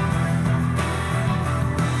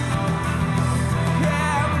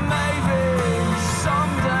 Yeah, maybe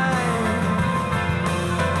someday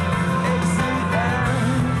it's the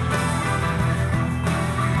end.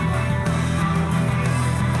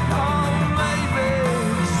 Oh, maybe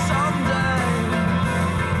someday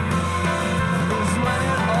is when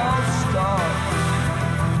it all starts.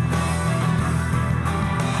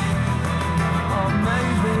 Or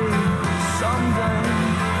maybe someday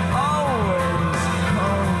always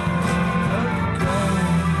comes again.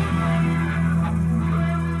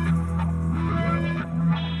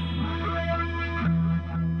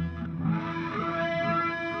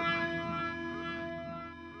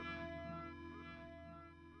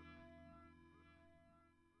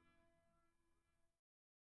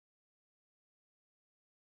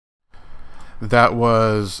 That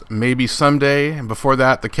was Maybe Someday, and before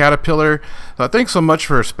that, The Caterpillar. Thanks so much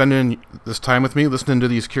for spending this time with me, listening to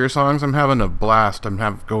these Cure songs. I'm having a blast.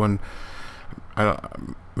 Man,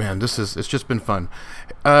 it's just been fun.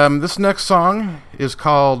 This next song is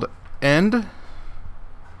called End,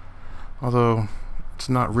 although it's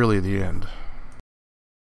not really the end.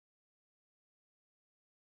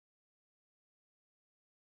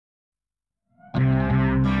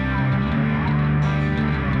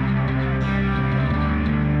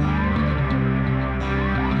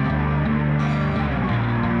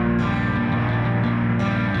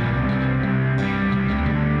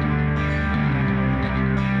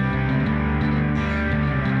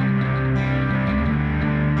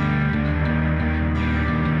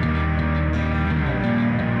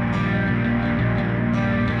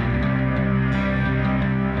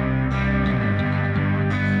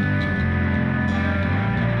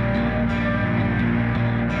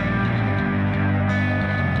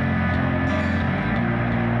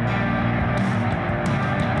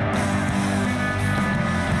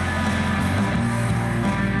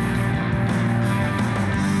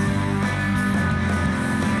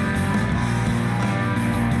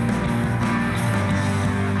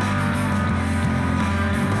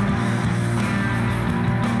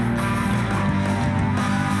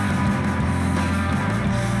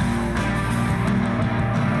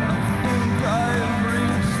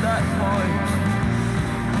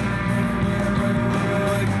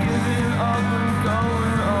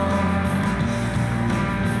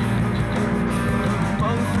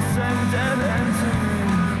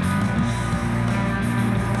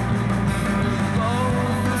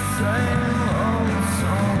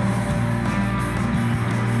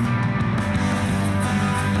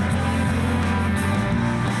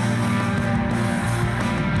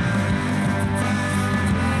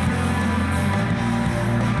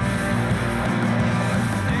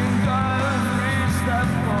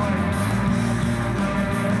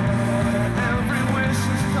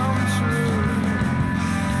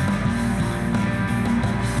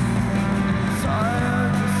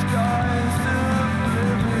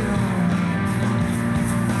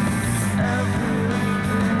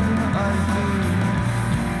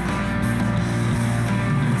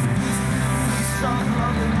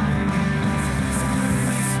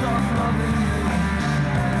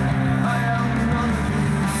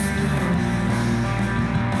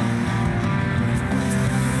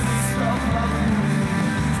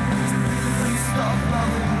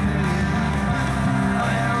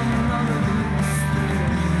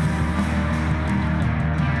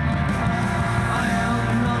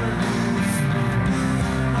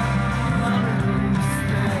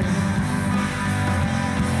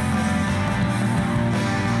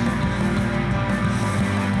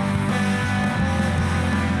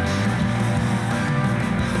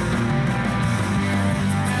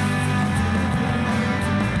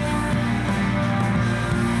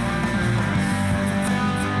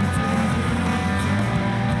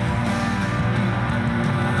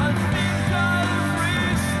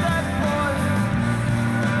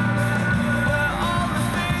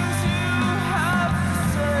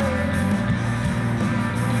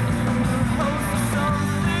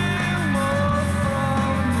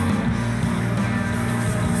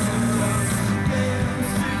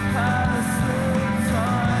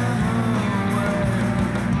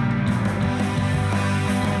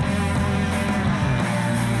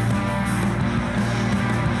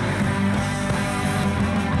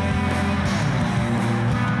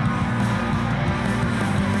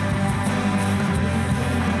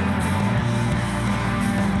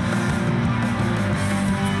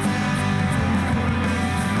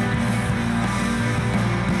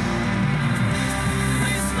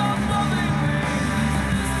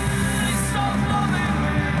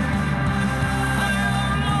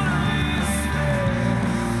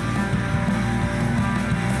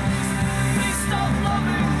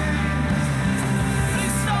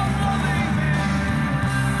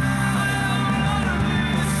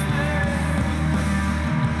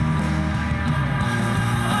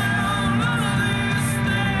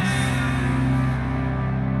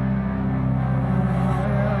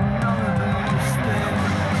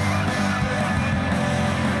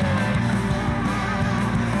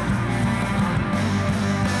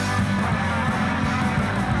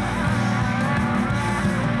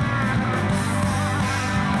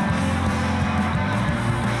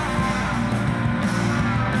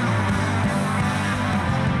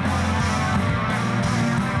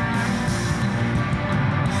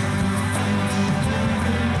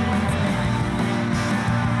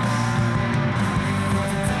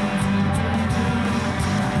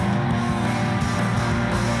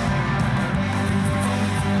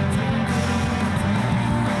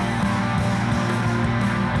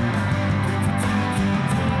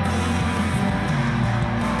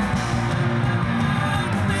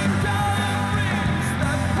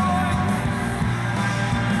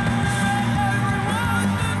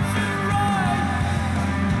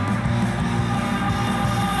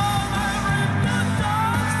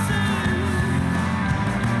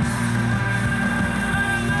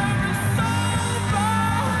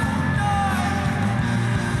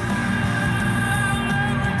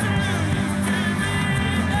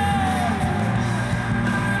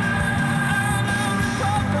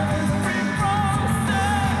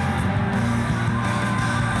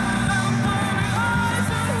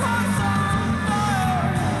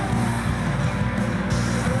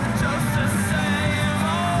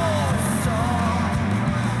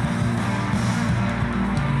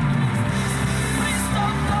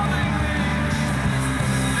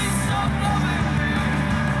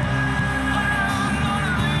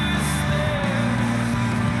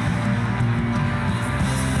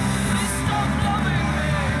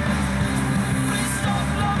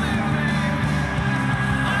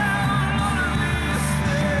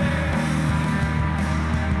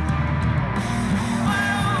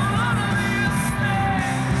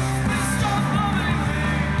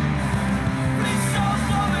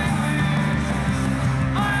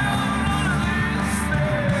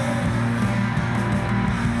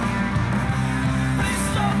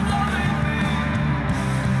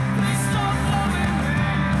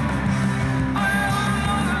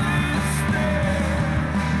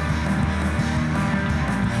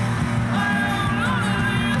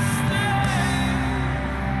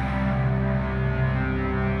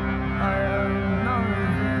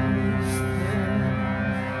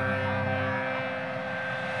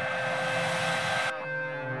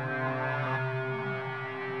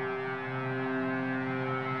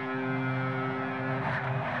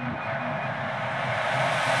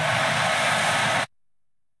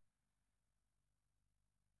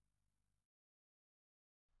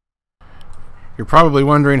 You're probably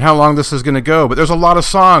wondering how long this is going to go, but there's a lot of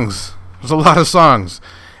songs. There's a lot of songs.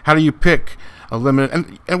 How do you pick a limit?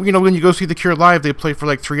 And you know, when you go see The Cure live, they play for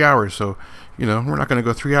like 3 hours. So, you know, we're not going to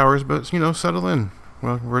go 3 hours, but, you know, settle in.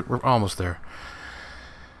 Well, we're almost there.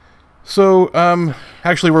 So,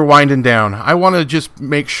 actually, we're winding down. I want to just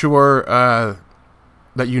make sure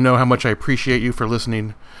that you know how much I appreciate you for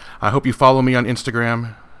listening. I hope you follow me on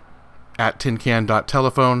Instagram at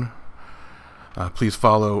tincan.telephone. Please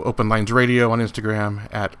follow Open Lines Radio on Instagram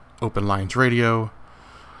at Open Lines Radio.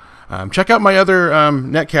 Check out my other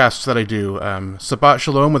netcasts that I do. Sabbat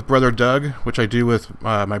Shalom with Brother Doug, which I do with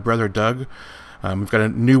my brother Doug. We've got a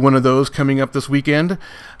new one of those coming up this weekend,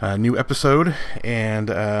 a new episode. And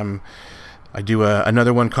I do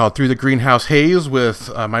another one called Through the Greenhouse Haze with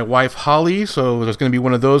my wife Holly. So there's going to be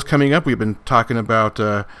one of those coming up. We've been talking about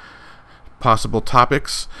possible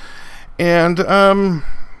topics. And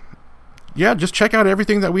yeah, just check out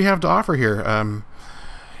everything that we have to offer here.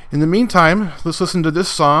 In the meantime, let's listen to this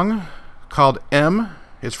song called M.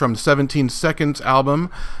 It's from the 17 Seconds album.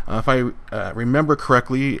 If I remember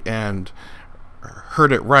correctly and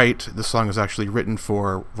heard it right, this song is actually written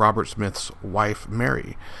for Robert Smith's wife,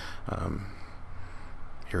 Mary.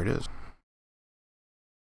 Here it is.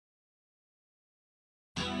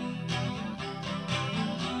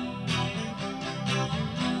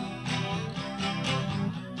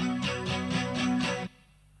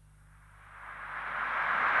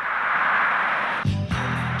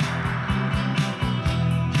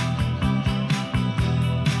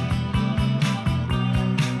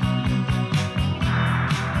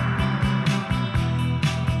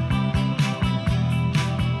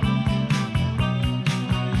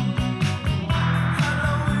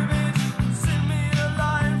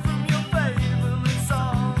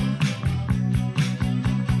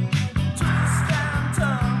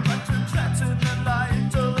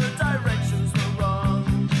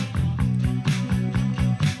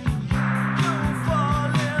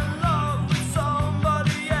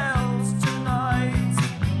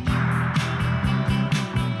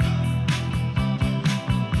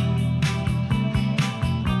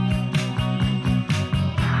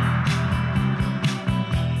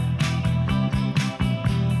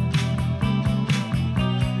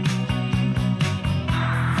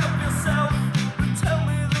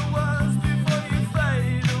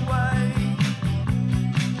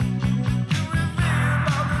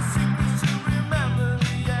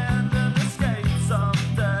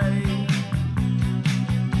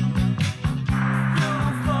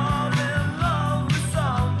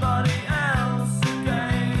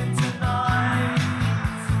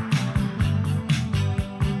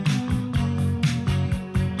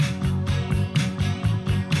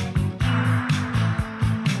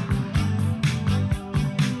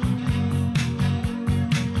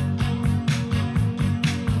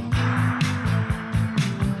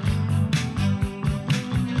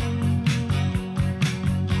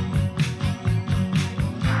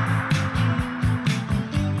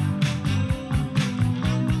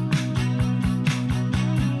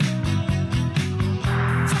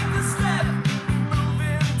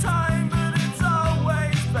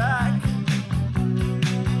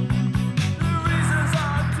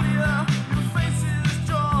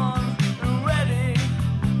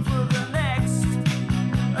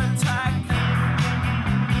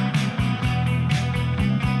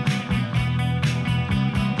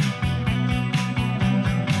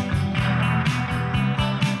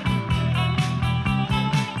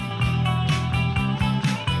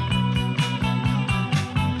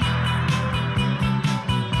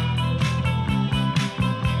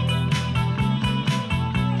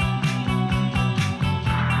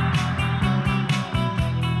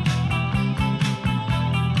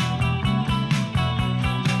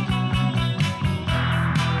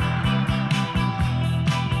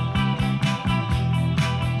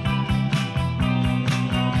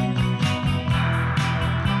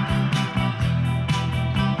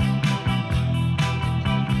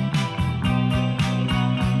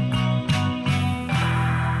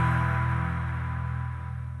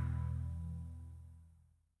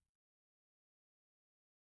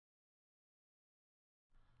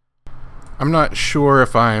 I'm not sure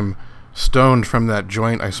if I'm stoned from that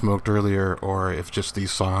joint I smoked earlier or if just these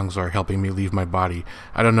songs are helping me leave my body.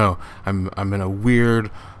 I don't know. I'm in a weird,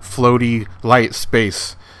 floaty, light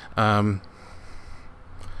space. Be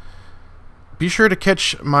sure to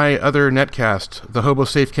catch my other netcast, the Hobo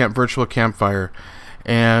Safe Camp Virtual Campfire.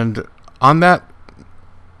 And on that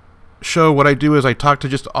show, what I do is I talk to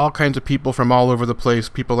just all kinds of people from all over the place,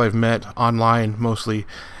 people I've met online mostly.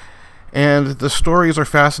 And the stories are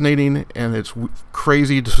fascinating, and it's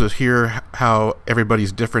crazy to hear how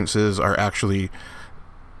everybody's differences are actually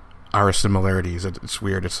our similarities. It's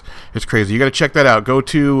weird. It's crazy. You got to check that out. Go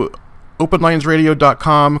to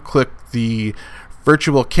openlinesradio.com, click the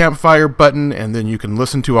virtual campfire button, and then you can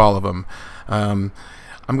listen to all of them. I'm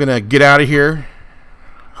going to get out of here.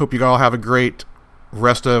 Hope you all have a great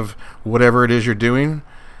rest of whatever it is you're doing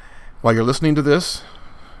while you're listening to this.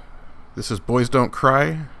 This is Boys Don't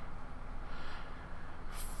Cry,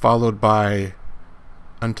 followed by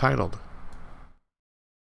Untitled.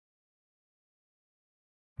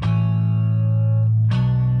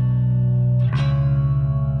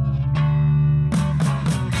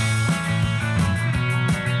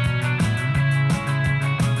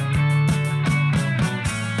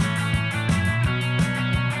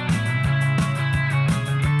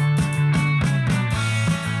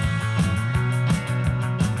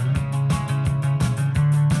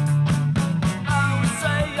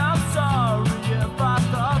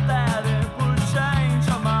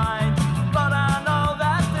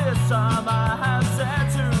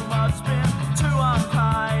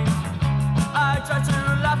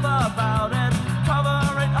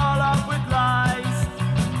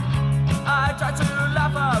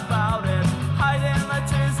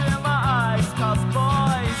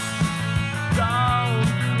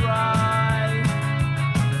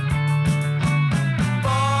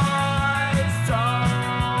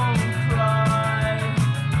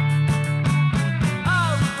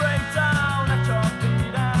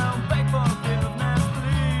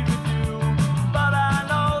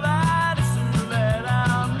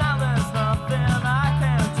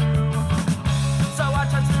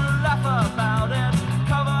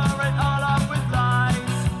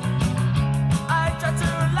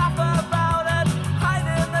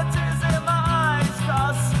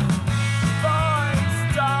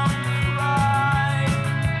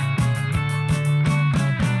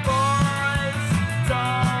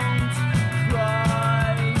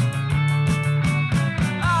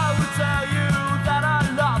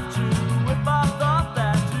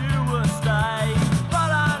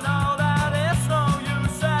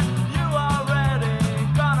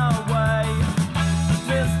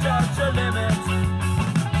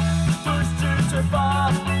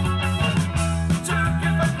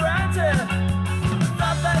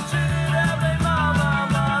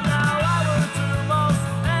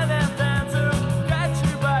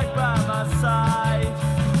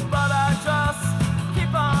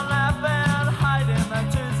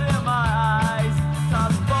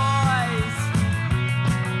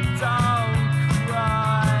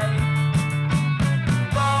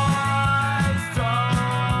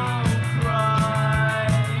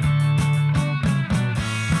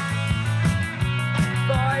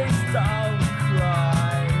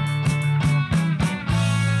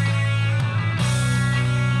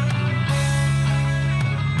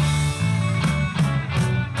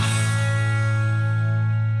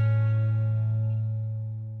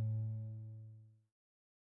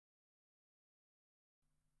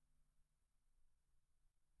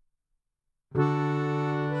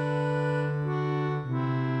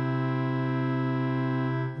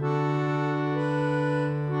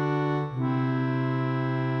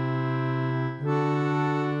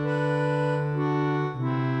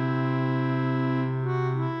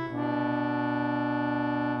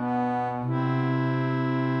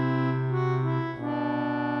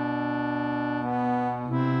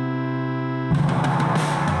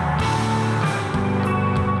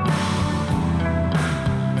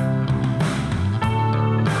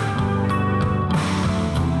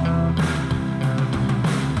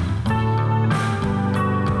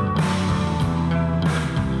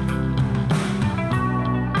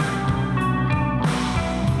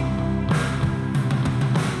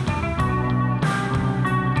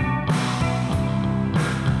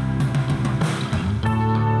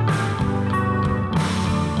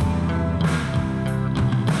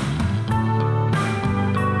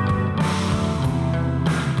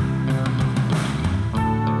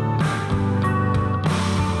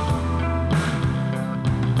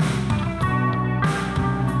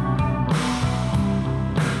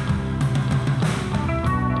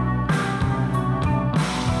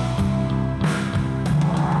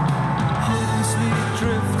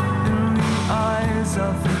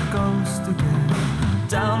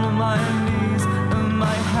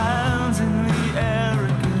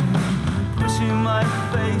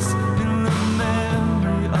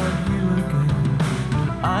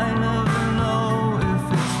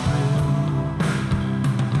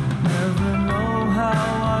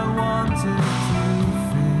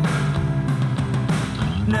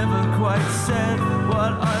 said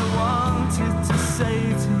what I wanted to say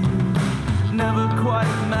to you. Never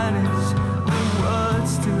quite managed the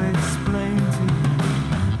words to explain to you.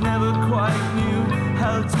 Never quite knew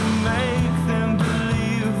how to make them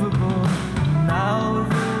believable. Now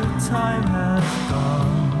the time has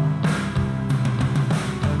gone.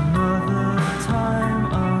 Another time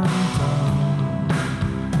undone.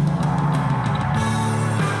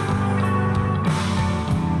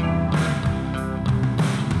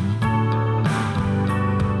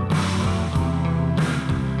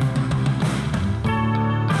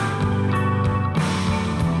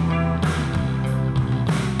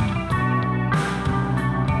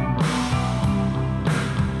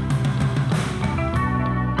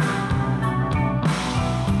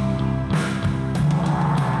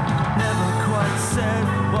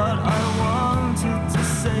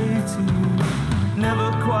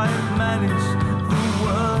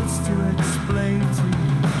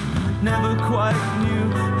 Never quite knew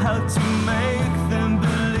how to make